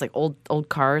all those like old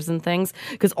cars and things.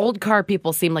 Because old car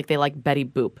people seem like they like Betty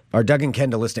Boop. Are Doug and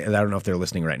Kendall listening? I don't know if they're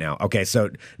listening right now. Okay, so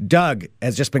Doug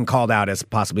has just been called out as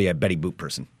possibly a Betty Boop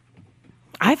person.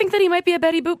 I think that he might be a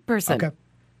Betty Boop person. Okay.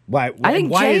 Why? I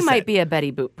think why Jay is might that? be a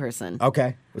Betty Boop person.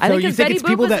 Okay. I So think you because think Betty it's Boop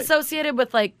people was that associated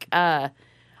with like, I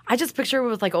just picture her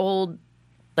with like old,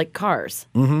 like cars.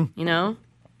 Mm-hmm. You know?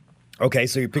 Okay,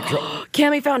 so you picture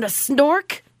Cammie found a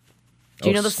snork. Do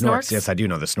you know the Snorks? Snorks? Yes, I do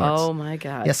know the Snorks. Oh my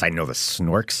God. Yes, I know the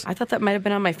Snorks. I thought that might have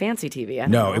been on my fancy TV. I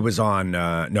don't No, know. it was on.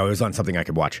 No, it was on something I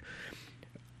could watch.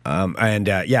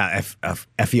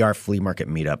 FER flea market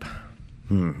meetup.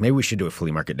 Maybe we should do a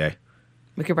flea market day.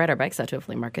 We could ride our bikes out to a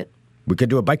flea market. We could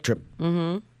do a bike trip.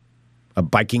 Mm-hmm. A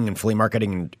biking and flea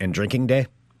marketing and drinking day.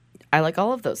 I like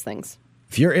all of those things.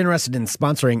 If you're interested in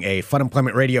sponsoring a Fun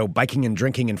Employment Radio biking and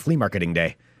drinking and flea marketing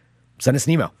day, send us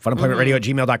an email,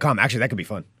 funemploymentradio@gmail.com. Actually, that could be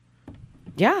fun.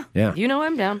 Yeah. Yeah. You know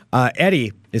I'm down.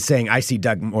 Eddie is saying, I see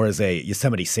Doug more as a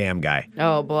Yosemite Sam guy.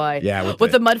 Oh, boy. Yeah.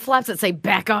 With the mud flaps that say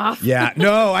back off. Yeah.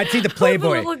 No, I'd see the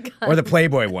Playboy little gun. or the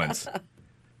Playboy ones.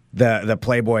 The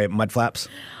Playboy mud flaps.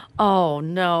 Oh,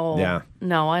 no. Yeah.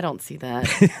 No, I don't see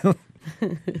that.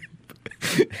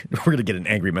 We're going to get an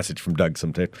angry message from Doug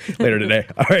sometime later today.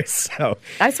 All right, so.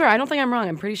 I swear, I don't think I'm wrong.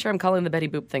 I'm pretty sure I'm calling the Betty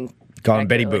Boop thing. Calling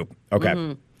Betty Boop. Okay.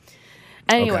 Mm-hmm.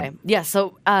 Anyway, Okay. yeah,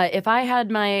 so if I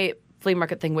had my flea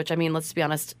market thing, which, I mean, let's be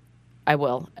honest, I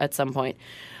will at some point.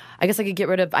 I guess I could get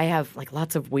rid of, I have, like,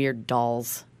 lots of weird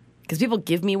dolls. Because people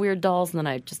give me weird dolls, and then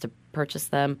I just purchase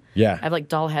them. Yeah. I have, like,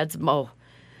 doll heads. Oh,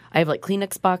 I have, like,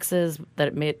 Kleenex boxes that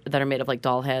are made of, like,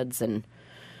 doll heads and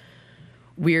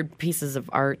weird pieces of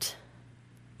art.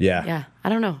 Yeah. Yeah, I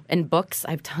don't know. And books. I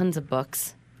have tons of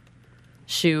books.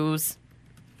 Shoes.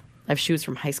 I have shoes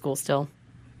from high school still.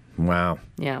 Wow.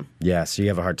 Yeah. Yeah, so you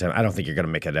have a hard time. I don't think you're going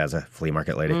to make it as a flea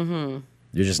market lady. Mm-hmm.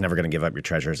 You're just never going to give up your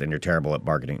treasures, and you're terrible at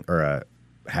bargaining or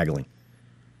haggling.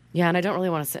 Yeah, and I don't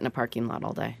really want to sit in a parking lot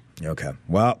all day. Okay.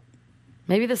 Well,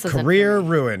 maybe this isn't career for me.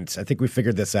 ruined. I think we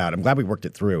figured this out. I'm glad we worked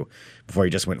it through before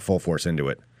you just went full force into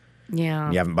it.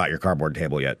 Yeah. You haven't bought your cardboard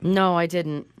table yet. No, I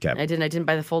didn't. Okay. I didn't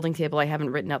buy the folding table. I haven't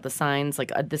written out the signs,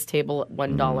 like this table,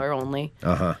 $1 only.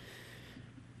 Uh-huh.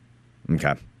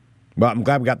 Okay. Well, I'm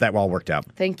glad we got that all worked out.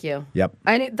 Thank you. Yep.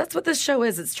 That's what this show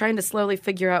is. It's trying to slowly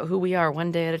figure out who we are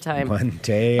one day at a time. One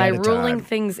day by at a time. By ruling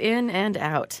things in and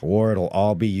out. Or it'll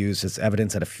all be used as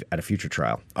evidence at a future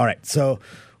trial. All right, so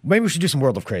maybe we should do some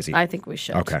World of Crazy. I think we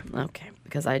should. Okay. Okay,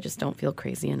 because I just don't feel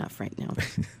crazy enough right now.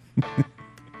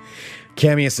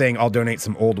 Cammie is saying, I'll donate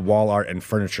some old wall art and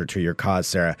furniture to your cause,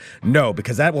 Sarah. No,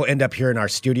 because that will end up here in our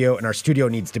studio, and our studio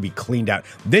needs to be cleaned out.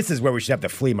 This is where we should have the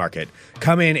flea market.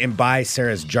 Come in and buy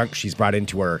Sarah's junk she's brought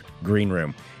into her green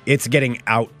room. It's getting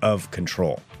out of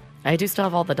control. I do still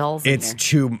have all the dolls in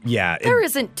here. There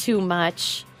isn't too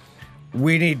much.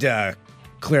 We need to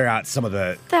clear out some of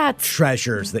the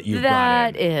treasures that you've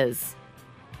brought in. That is.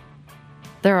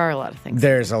 There are a lot of things.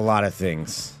 There's a lot of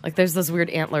things. Like there's those weird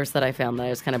antlers that I found that I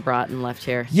just kind of brought and left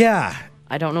here. Yeah.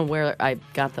 I don't know where I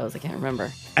got those. I can't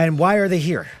remember. And why are they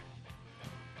here?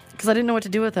 Because I didn't know what to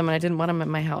do with them, and I didn't want them at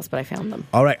my house, but I found them.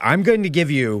 All right, I'm going to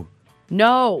give you...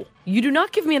 No. You do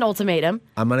not give me an ultimatum.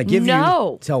 I'm going to give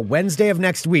you till Wednesday of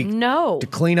next week to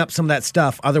clean up some of that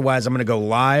stuff. Otherwise, I'm going to go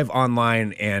live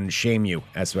online and shame you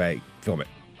as I film it.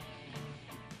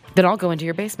 Then I'll go into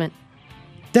your basement.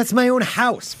 That's my own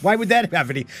house. Why would that have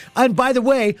any? And by the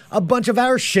way, a bunch of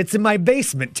our shit's in my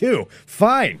basement, too.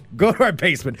 Fine. Go to our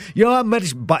basement. You know how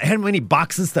many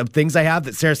boxes of things I have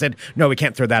that Sarah said, no, we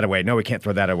can't throw that away. No, we can't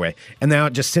throw that away. And now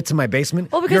it just sits in my basement.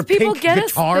 Well, because people get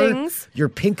us things. Your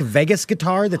pink Vegas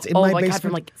guitar that's in my basement. Oh, my God,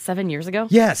 from like 7 years ago?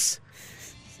 Yes.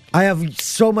 I have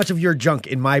so much of your junk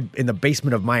in the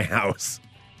basement of my house.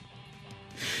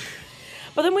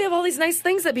 But then we have all these nice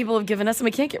things that people have given us, and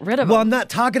we can't get rid of them. Well, I'm not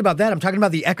talking about that. I'm talking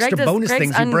about the extra bonus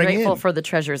things you bring in. Ungrateful for the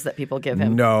treasures that people give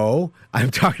him. No,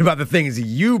 I'm talking about the things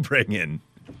you bring in.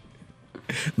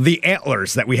 The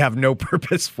antlers that we have no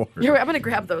purpose for. I'm going to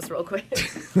grab those real quick.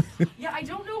 Yeah, I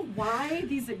don't know why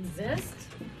these exist.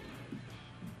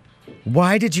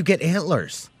 Why did you get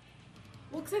antlers?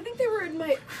 Well, because I think they were in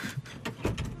my...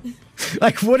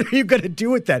 Like, what are you going to do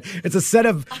with that? It's a set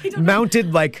of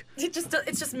mounted, like...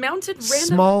 It's just mounted random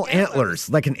small antlers,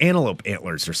 like an antelope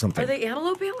antlers or something. Are they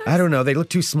antelope antlers? I don't know. They look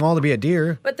too small to be a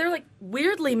deer. But they're, like,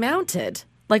 weirdly mounted.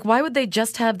 Like, why would they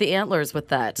just have the antlers with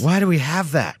that? Why do we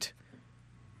have that?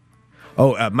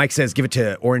 Oh, Mike says, give it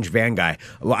to Orange Van Guy.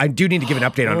 Well, I do need to give an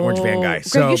update on Orange Van Guy.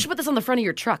 Greg, you should put this on the front of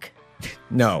your truck.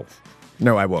 No,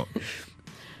 I won't.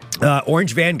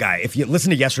 Orange Van Guy, if you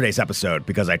listen to yesterday's episode,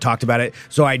 because I talked about it,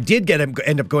 so I did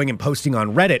end up going and posting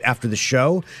on Reddit after the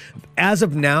show. As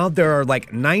of now, there are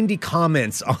like 90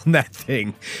 comments on that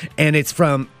thing, and it's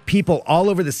from people all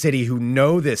over the city who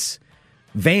know this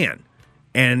van,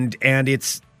 and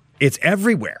it's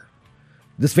everywhere.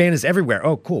 This van is everywhere.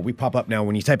 Oh, cool. We pop up now.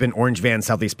 When you type in Orange Van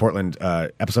Southeast Portland,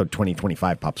 episode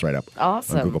 2025 pops right up.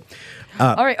 Awesome. On Google.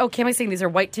 All right. Oh, Cammie's saying these are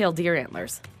white-tailed deer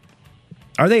antlers.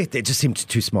 Are they? They just seem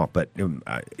too small, but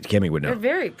Cammie would know. They're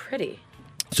very pretty.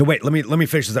 So wait, let me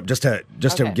finish this up just to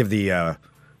give the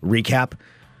recap.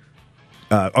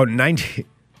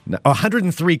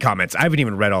 103 comments. I haven't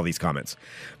even read all these comments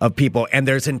of people, and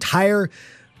there's an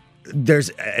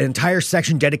entire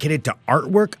section dedicated to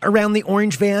artwork around the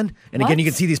orange van. And again, you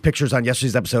can see these pictures on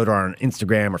yesterday's episode or on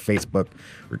Instagram or Facebook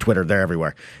or Twitter. They're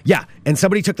everywhere. Yeah, and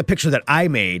somebody took the picture that I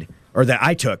made or that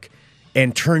I took,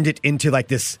 and turned it into like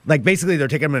this, like basically they're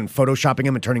taking them and photoshopping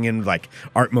them and turning into like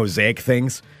art mosaic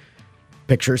things,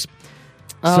 pictures.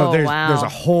 So there's a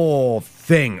whole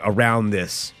thing around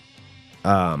this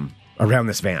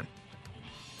van.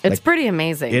 It's pretty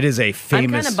amazing. It is a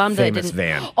famous, I'm bummed famous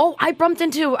van. Oh, I bumped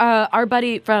into our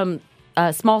buddy from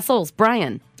Small Souls,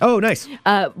 Brian. Oh, nice.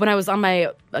 When I was on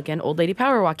my, again, old lady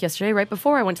power walk yesterday, right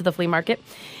before I went to the flea market.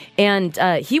 And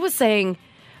he was saying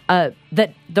that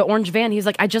the orange van, he's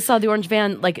like, I just saw the orange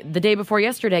van like the day before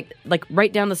yesterday, like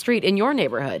right down the street in your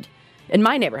neighborhood, in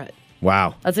my neighborhood.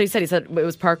 Wow. That's what he said. He said it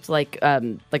was parked like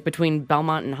between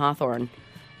Belmont and Hawthorne.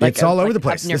 Like, it's all over the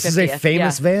place. This 50th. is a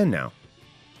famous van now.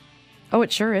 Oh,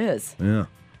 it sure is. Yeah.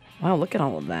 Wow, look at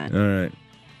all of that. All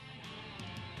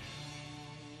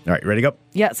right, ready to go?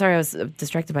 Yeah, sorry, I was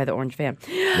distracted by the orange van.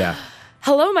 Yeah.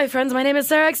 Hello, my friends. My name is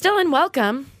Sarah X. Dillon.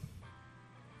 Welcome.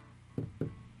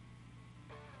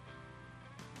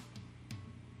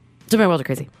 To my world of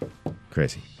crazy.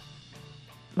 Crazy.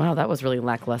 Wow, that was really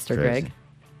lackluster, Crazy. Greg.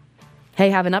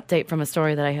 Hey, have an update from a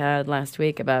story that I had last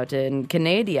week about in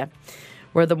Canada,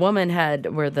 where the woman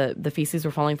where the feces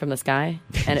were falling from the sky,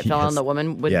 and it fell on the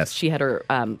woman when she had her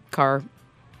car,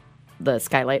 the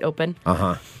skylight open.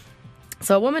 Uh-huh.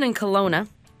 So a woman in Kelowna,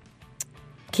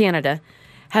 Canada,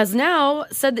 has now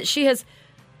said that she has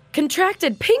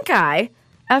contracted pink eye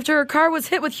after her car was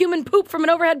hit with human poop from an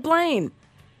overhead plane.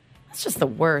 That's just the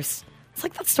worst. It's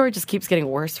like that story just keeps getting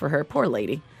worse for her. Poor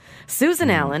lady. Susan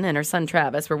Allen and her son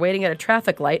Travis were waiting at a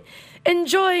traffic light,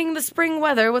 enjoying the spring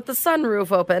weather with the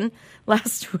sunroof open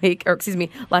last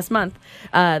month.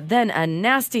 Then a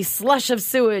nasty slush of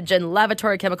sewage and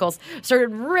lavatory chemicals started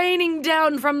raining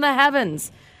down from the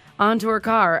heavens onto her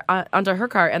car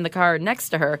and the car next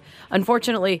to her.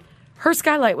 Unfortunately, her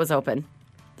skylight was open.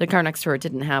 The car next to her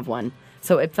didn't have one.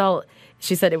 So it fell.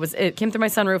 She said it came through my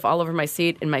sunroof, all over my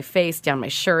seat, in my face, down my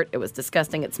shirt. It was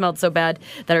disgusting. It smelled so bad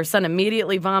that her son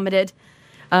immediately vomited.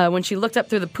 When she looked up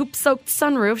through the poop-soaked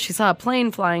sunroof, she saw a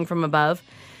plane flying from above.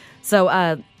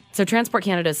 So Transport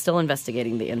Canada is still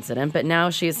investigating the incident, but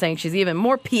now she is saying she's even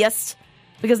more pissed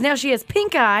because now she has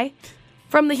pink eye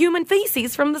from the human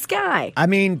feces from the sky. I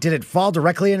mean, did it fall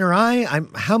directly in her eye?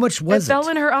 How much was it? It fell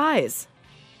in her eyes.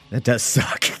 That does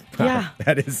suck. Yeah.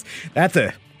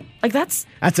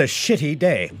 That's a shitty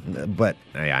day. But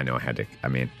yeah, I know I had to. I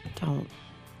mean, don't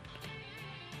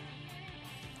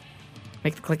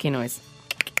make the clicky noise.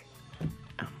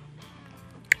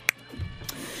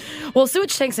 Well,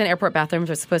 sewage tanks in airport bathrooms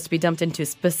are supposed to be dumped into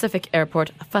specific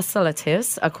airport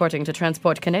facilities, according to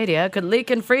Transport Canada, could leak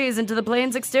and freeze into the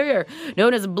plane's exterior,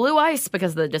 known as blue ice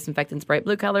because of the disinfectant's bright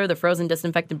blue color. The frozen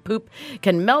disinfectant poop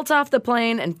can melt off the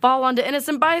plane and fall onto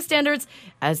innocent bystanders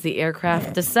as the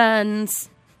aircraft descends.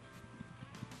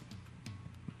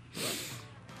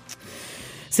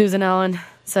 Susan Allen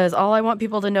says, all I want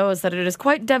people to know is that it is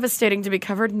quite devastating to be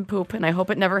covered in poop, and I hope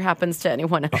it never happens to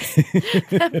anyone else.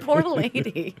 That poor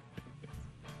lady.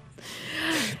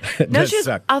 Now she has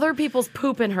other people's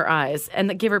poop in her eyes, and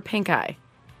that give her pink eye.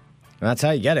 That's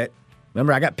how you get it.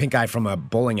 Remember, I got pink eye from a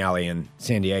bowling alley in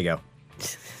San Diego.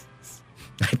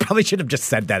 I probably should have just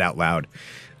said that out loud.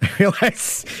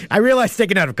 I realized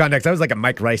taken out of context, that was like a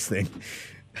Mike Rice thing.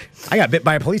 I got bit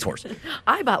by a police horse.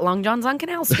 I bought Long Johns on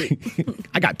Canal Street.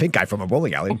 I got pink eye from a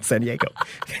bowling alley in San Diego.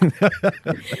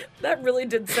 That really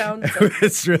did sound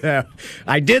It's true.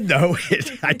 I did, though.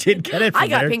 I did get it from I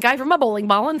got there. pink eye from a bowling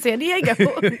ball in San Diego.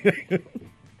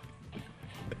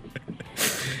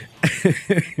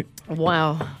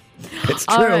 Wow. It's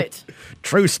true. All right.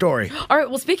 True story. All right.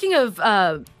 Well, speaking of,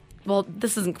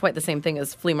 this isn't quite the same thing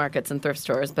as flea markets and thrift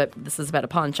stores, but this is about a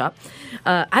pawn shop.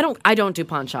 I don't do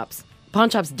pawn shops. Pawn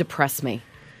shops depress me.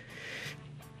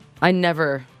 I'm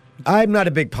not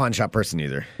a big pawn shop person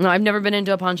either. No, I've never been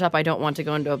into a pawn shop. I don't want to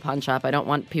go into a pawn shop. I don't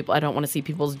want to see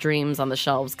people's dreams on the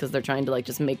shelves because they're trying to like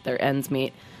just make their ends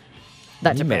meet.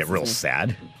 That You made it depresses real me.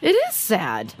 sad. It is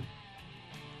sad.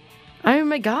 Oh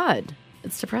my God.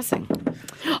 It's depressing.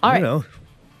 All right. know.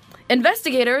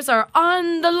 Investigators are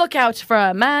on the lookout for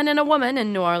a man and a woman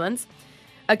in New Orleans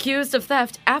accused of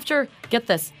theft after, get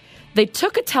this, they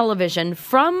took a television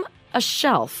from a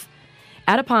shelf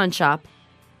at a pawn shop,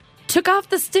 took off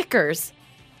the stickers,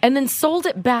 and then sold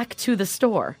it back to the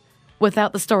store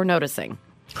without the store noticing.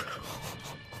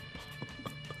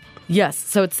 Yes,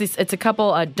 so it's a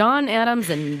couple, Dawn Adams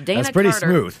and Dana That's pretty Carter.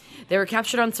 smooth. They were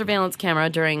captured on surveillance camera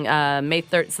during May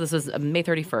 3rd. So this was May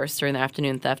 31st during the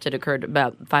afternoon theft. It occurred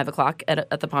about 5 o'clock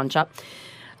at the pawn shop.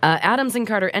 Adams and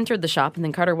Carter entered the shop, and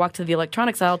then Carter walked to the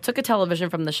electronics aisle, took a television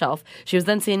from the shelf. She was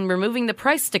then seen removing the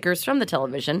price stickers from the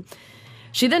television.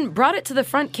 She then brought it to the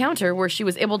front counter where she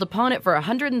was able to pawn it for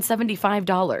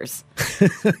 $175.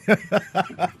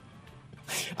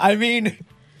 I mean,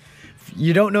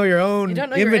 you don't know your own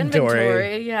Your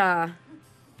inventory, yeah.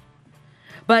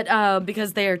 But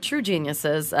because they are true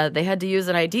geniuses, they had to use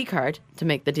an ID card to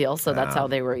make the deal, so that's how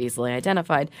they were easily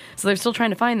identified. So they're still trying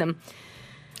to find them.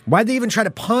 Why'd they even try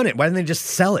to pawn it? Why didn't they just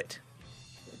sell it?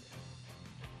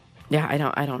 Yeah,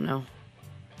 I don't know.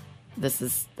 This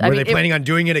is. Were they planning on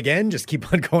doing it again? Just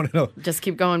keep on going. Just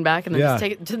keep going back and then just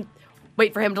take it.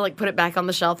 Wait for him to put it back on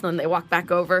the shelf, and then they walk back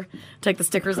over, take the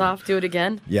stickers off, do it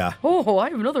again. Yeah. Oh, I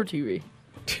have another TV.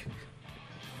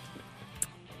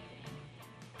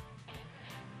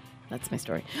 That's my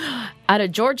story. Out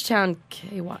of Georgetown,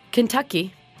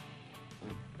 Kentucky.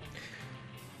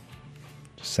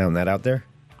 Just sound that out there.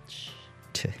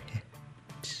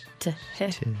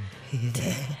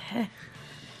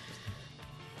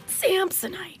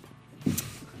 Samsonite.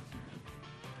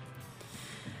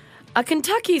 A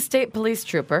Kentucky state police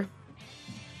trooper,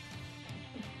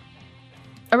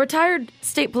 a retired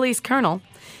state police colonel,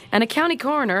 and a county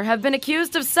coroner have been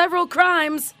accused of several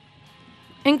crimes,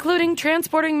 including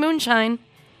transporting moonshine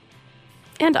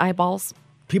and eyeballs.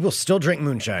 People still drink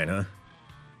moonshine, huh?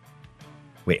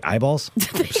 Wait, eyeballs?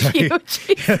 Thank you,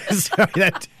 Jesus.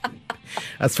 Sorry,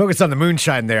 I was focused on the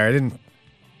moonshine there. I didn't...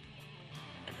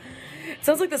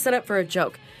 Sounds like the setup for a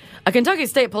joke. A Kentucky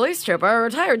state police trooper, a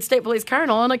retired state police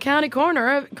colonel, and a county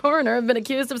coroner have been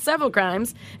accused of several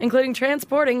crimes, including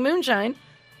transporting moonshine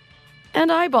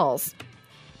and eyeballs.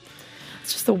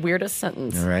 It's just the weirdest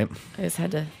sentence. All right. I just had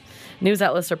to... News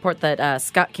outlets report that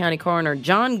Scott County Coroner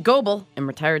John Goebel and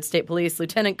retired state police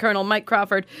Lieutenant Colonel Mike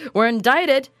Crawford were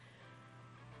indicted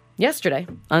yesterday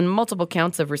on multiple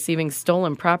counts of receiving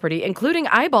stolen property, including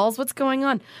eyeballs. What's going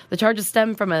on? The charges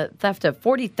stem from a theft of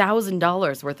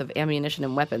 $40,000 worth of ammunition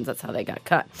and weapons. That's how they got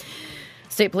caught.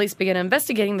 State police began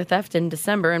investigating the theft in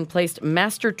December and placed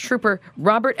Master Trooper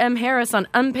Robert M. Harris on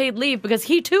unpaid leave because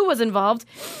he too was involved.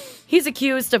 He's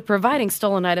accused of providing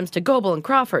stolen items to Goebel and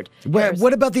Crawford.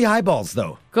 What about the eyeballs,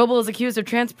 though? Goebel is accused of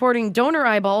transporting donor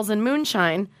eyeballs and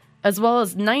moonshine, as well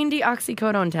as 90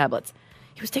 oxycodone tablets.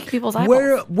 He was taking people's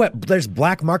eyeballs. There's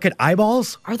black market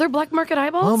eyeballs? Are there black market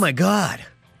eyeballs? Oh, my God.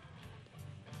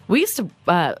 We used to,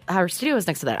 our studio was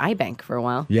next to that iBank for a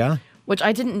while. Yeah? Which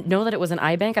I didn't know that it was an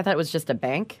iBank. I thought it was just a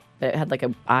bank, but it had like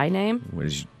a I name.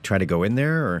 Did you try to go in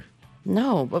there, or?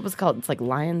 No, what was it called? It's like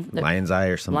Lion's Eye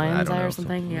or something? Lion's Eye or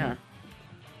something, yeah.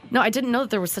 No, I didn't know that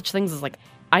there were such things as like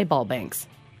eyeball banks.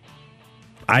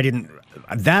 I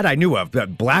knew of,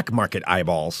 but black market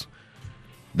eyeballs,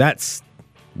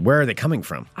 where are they coming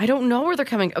from? I don't know where they're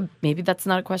coming. Maybe that's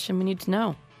not a question we need to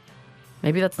know.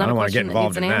 Maybe that's not a question that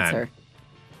needs an answer.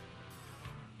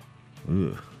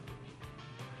 Ooh.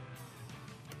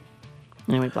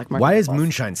 Anyway, black market Why eyeballs. is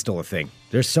moonshine still a thing?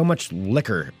 There's so much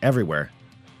liquor everywhere.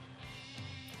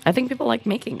 I think people like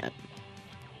making it.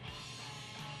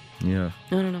 Yeah.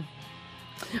 I don't know.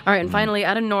 All right, and finally,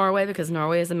 out of Norway, because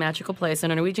Norway is a magical place, a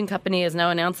Norwegian company has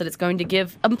now announced that it's going to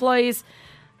give employees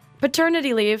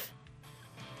paternity leave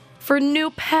for new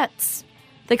pets.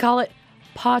 They call it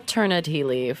paternity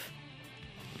leave.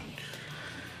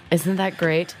 Isn't that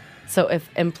great? So if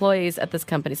employees at this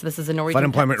company, so this is a Norwegian... Fun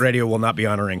Employment Radio will not be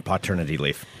honoring paternity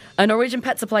leave. A Norwegian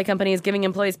pet supply company is giving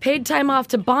employees paid time off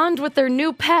to bond with their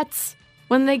new pets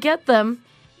when they get them.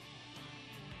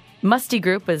 Musty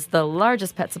Group is the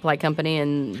largest pet supply company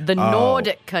in the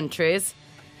Nordic countries.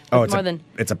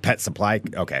 It's a pet supply?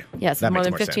 Okay. Yes, more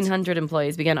than 1,500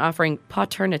 employees began offering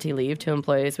paternity leave to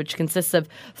employees, which consists of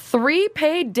 3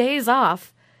 paid days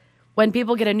off when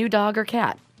people get a new dog or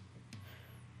cat.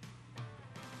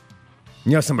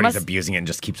 You know somebody's abusing it and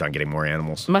just keeps on getting more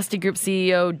animals. Musty Group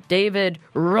CEO David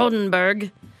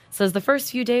Rodenberg says the first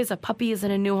few days a puppy is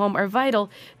in a new home are vital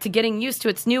to getting used to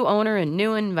its new owner and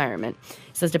new environment. He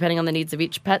says depending on the needs of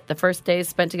each pet, the first days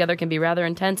spent together can be rather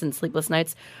intense and sleepless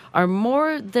nights are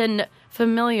more than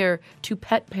familiar to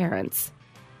pet parents.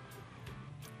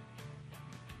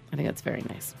 I think that's very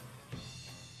nice.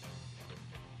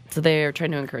 So they're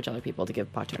trying to encourage other people to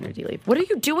give paternity leave. What are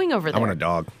you doing over there? I want a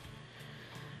dog.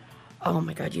 Oh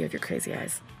my God, you have your crazy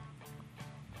eyes.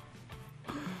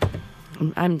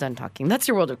 I'm done talking. That's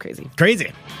your world of crazy.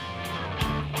 Crazy.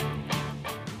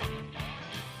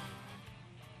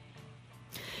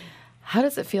 How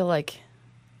does it feel like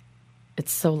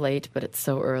it's so late, but it's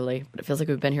so early? But it feels like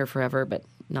we've been here forever, but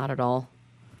not at all.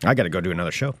 I got to go do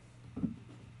another show.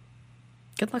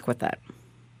 Good luck with that.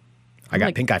 I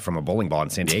got pink eye from a bowling ball in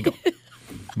San Diego.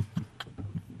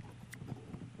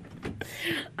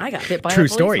 I got hit by True a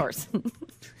police story. horse.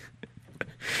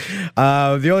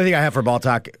 The only thing I have for ball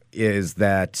talk is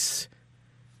that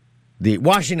The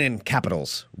Washington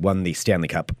Capitals won the Stanley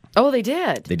Cup. Oh, they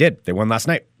did. They did. They won last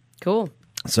night. Cool.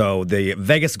 So the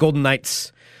Vegas Golden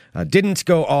Knights didn't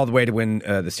go all the way to win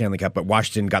the Stanley Cup, but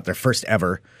Washington got their first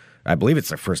ever, I believe it's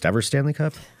their first ever Stanley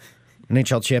Cup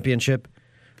NHL championship,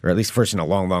 or at least first in a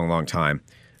long, long, long time.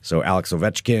 So Alex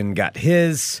Ovechkin got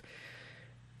his,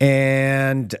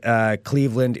 and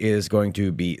Cleveland is going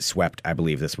to be swept, I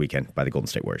believe, this weekend by the Golden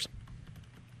State Warriors.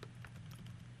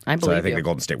 I think the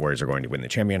Golden State Warriors are going to win the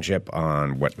championship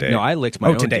on what day? No, I licked my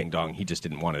own today. ding dong. He just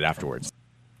didn't want it afterwards.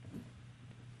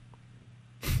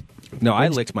 No, I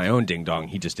licked my own ding dong.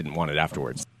 He just didn't want it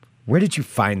afterwards. Where did you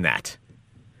find that?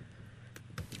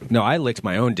 No, I licked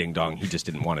my own ding dong. He just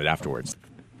didn't want it afterwards.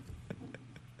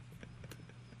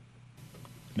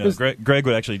 No, Greg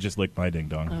would actually just lick my ding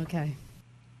dong. Okay.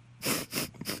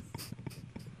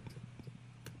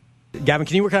 Gavin,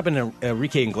 can you work up an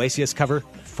Enrique Iglesias cover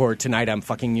for Tonight I'm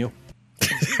Fucking You?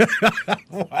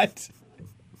 What?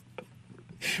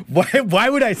 Why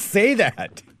would I say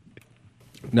that?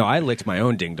 No, I licked my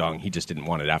own ding dong. He just didn't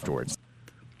want it afterwards.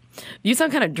 You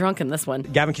sound kind of drunk in this one.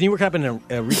 Gavin, can you work up an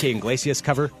Enrique Iglesias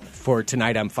cover for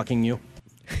Tonight I'm Fucking You?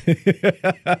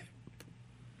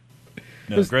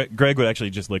 No, Greg would actually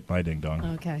just lick my ding dong.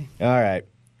 Okay. All right.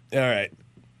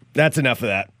 That's enough of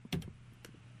that.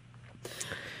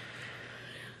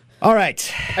 All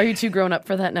right. Are you too grown up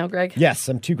for that now, Greg? Yes,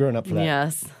 I'm too grown up for that.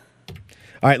 Yes.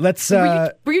 All right, let's...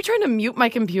 Were you trying to mute my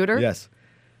computer? Yes.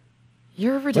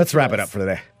 You're ridiculous. Let's wrap it up for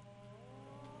today.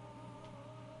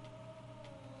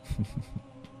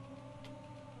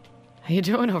 How you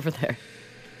doing over there?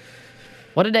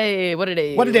 What a day.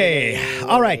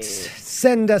 All right.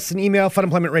 Send us an email,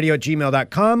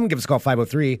 funemploymentradio@gmail.com. Give us a call,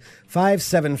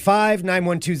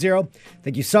 503-575-9120.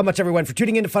 Thank you so much, everyone, for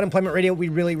tuning in to Fun Employment Radio. We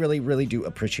really, really, really do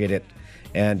appreciate it.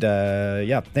 And,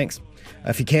 thanks.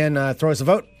 If you can, throw us a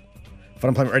vote,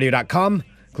 funemploymentradio.com.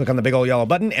 Click on the big old yellow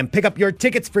button and pick up your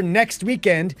tickets for next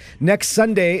weekend. Next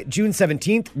Sunday, June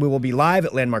 17th, we will be live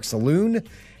at Landmark Saloon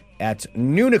at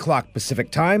noon o'clock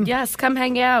Pacific time. Yes, come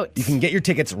hang out. You can get your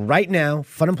tickets right now,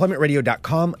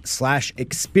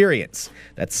 funemploymentradio.com/experience.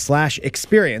 That's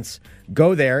 /experience.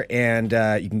 Go there and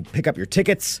you can pick up your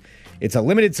tickets. It's a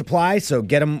limited supply, so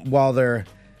get them while they're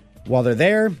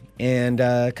there, and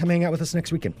come hang out with us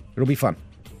next weekend. It'll be fun.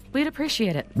 We'd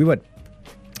appreciate it. We would.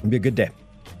 It'd be a good day.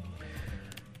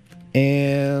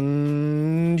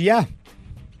 And yeah, I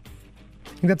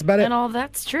think that's about it. And all of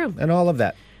that's true. And all of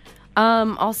that.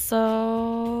 Also,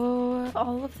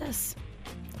 all of this. I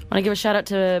want to give a shout out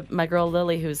to my girl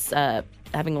Lily, who's having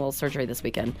a little surgery this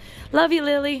weekend. Love you,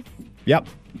 Lily. Yep.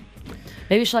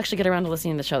 Maybe she'll actually get around to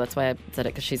listening to the show. That's why I said it,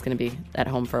 because she's going to be at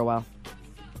home for a while.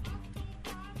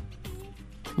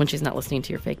 When she's not listening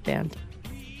to your fake band.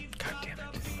 God damn it,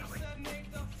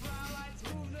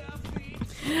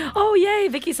 Lily. Oh, yay.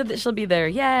 Vicky said that she'll be there.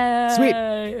 Yay. Sweet.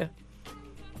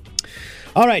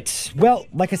 All right. Well,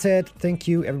 like I said, thank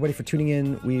you, everybody, for tuning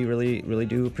in. We really, really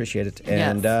do appreciate it.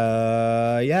 And,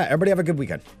 everybody have a good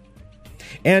weekend.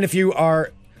 And if you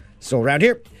are still around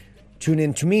here, tune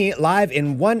in to me live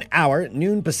in 1 hour,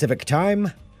 noon Pacific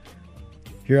time.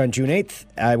 Here on June 8th,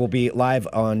 I will be live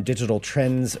on Digital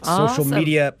Trends social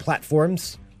media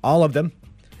platforms, all of them,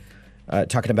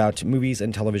 talking about movies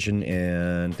and television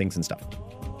and things and stuff.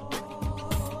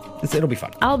 It'll be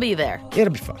fun. I'll be there.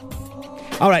 It'll be fun.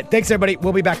 All right. Thanks, everybody.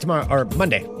 We'll be back tomorrow, or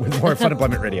Monday, with more Fun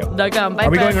Employment Radio. Bye. Are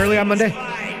we going early on Monday?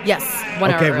 Yes.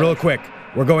 1 hour Okay, early. real quick.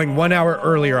 We're going 1 hour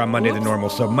earlier on Monday than normal,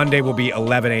 so Monday will be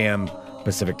 11 a.m.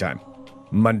 Pacific time.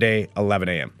 Monday, 11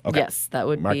 a.m. Okay. Yes, that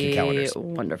would Mark your be calendars.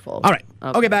 wonderful. All right.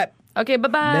 Okay, bye. Okay,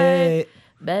 bye-bye.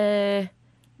 Bye.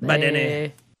 Bye,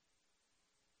 Denny.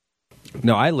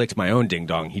 No, I licked my own ding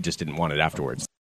dong. He just didn't want it afterwards.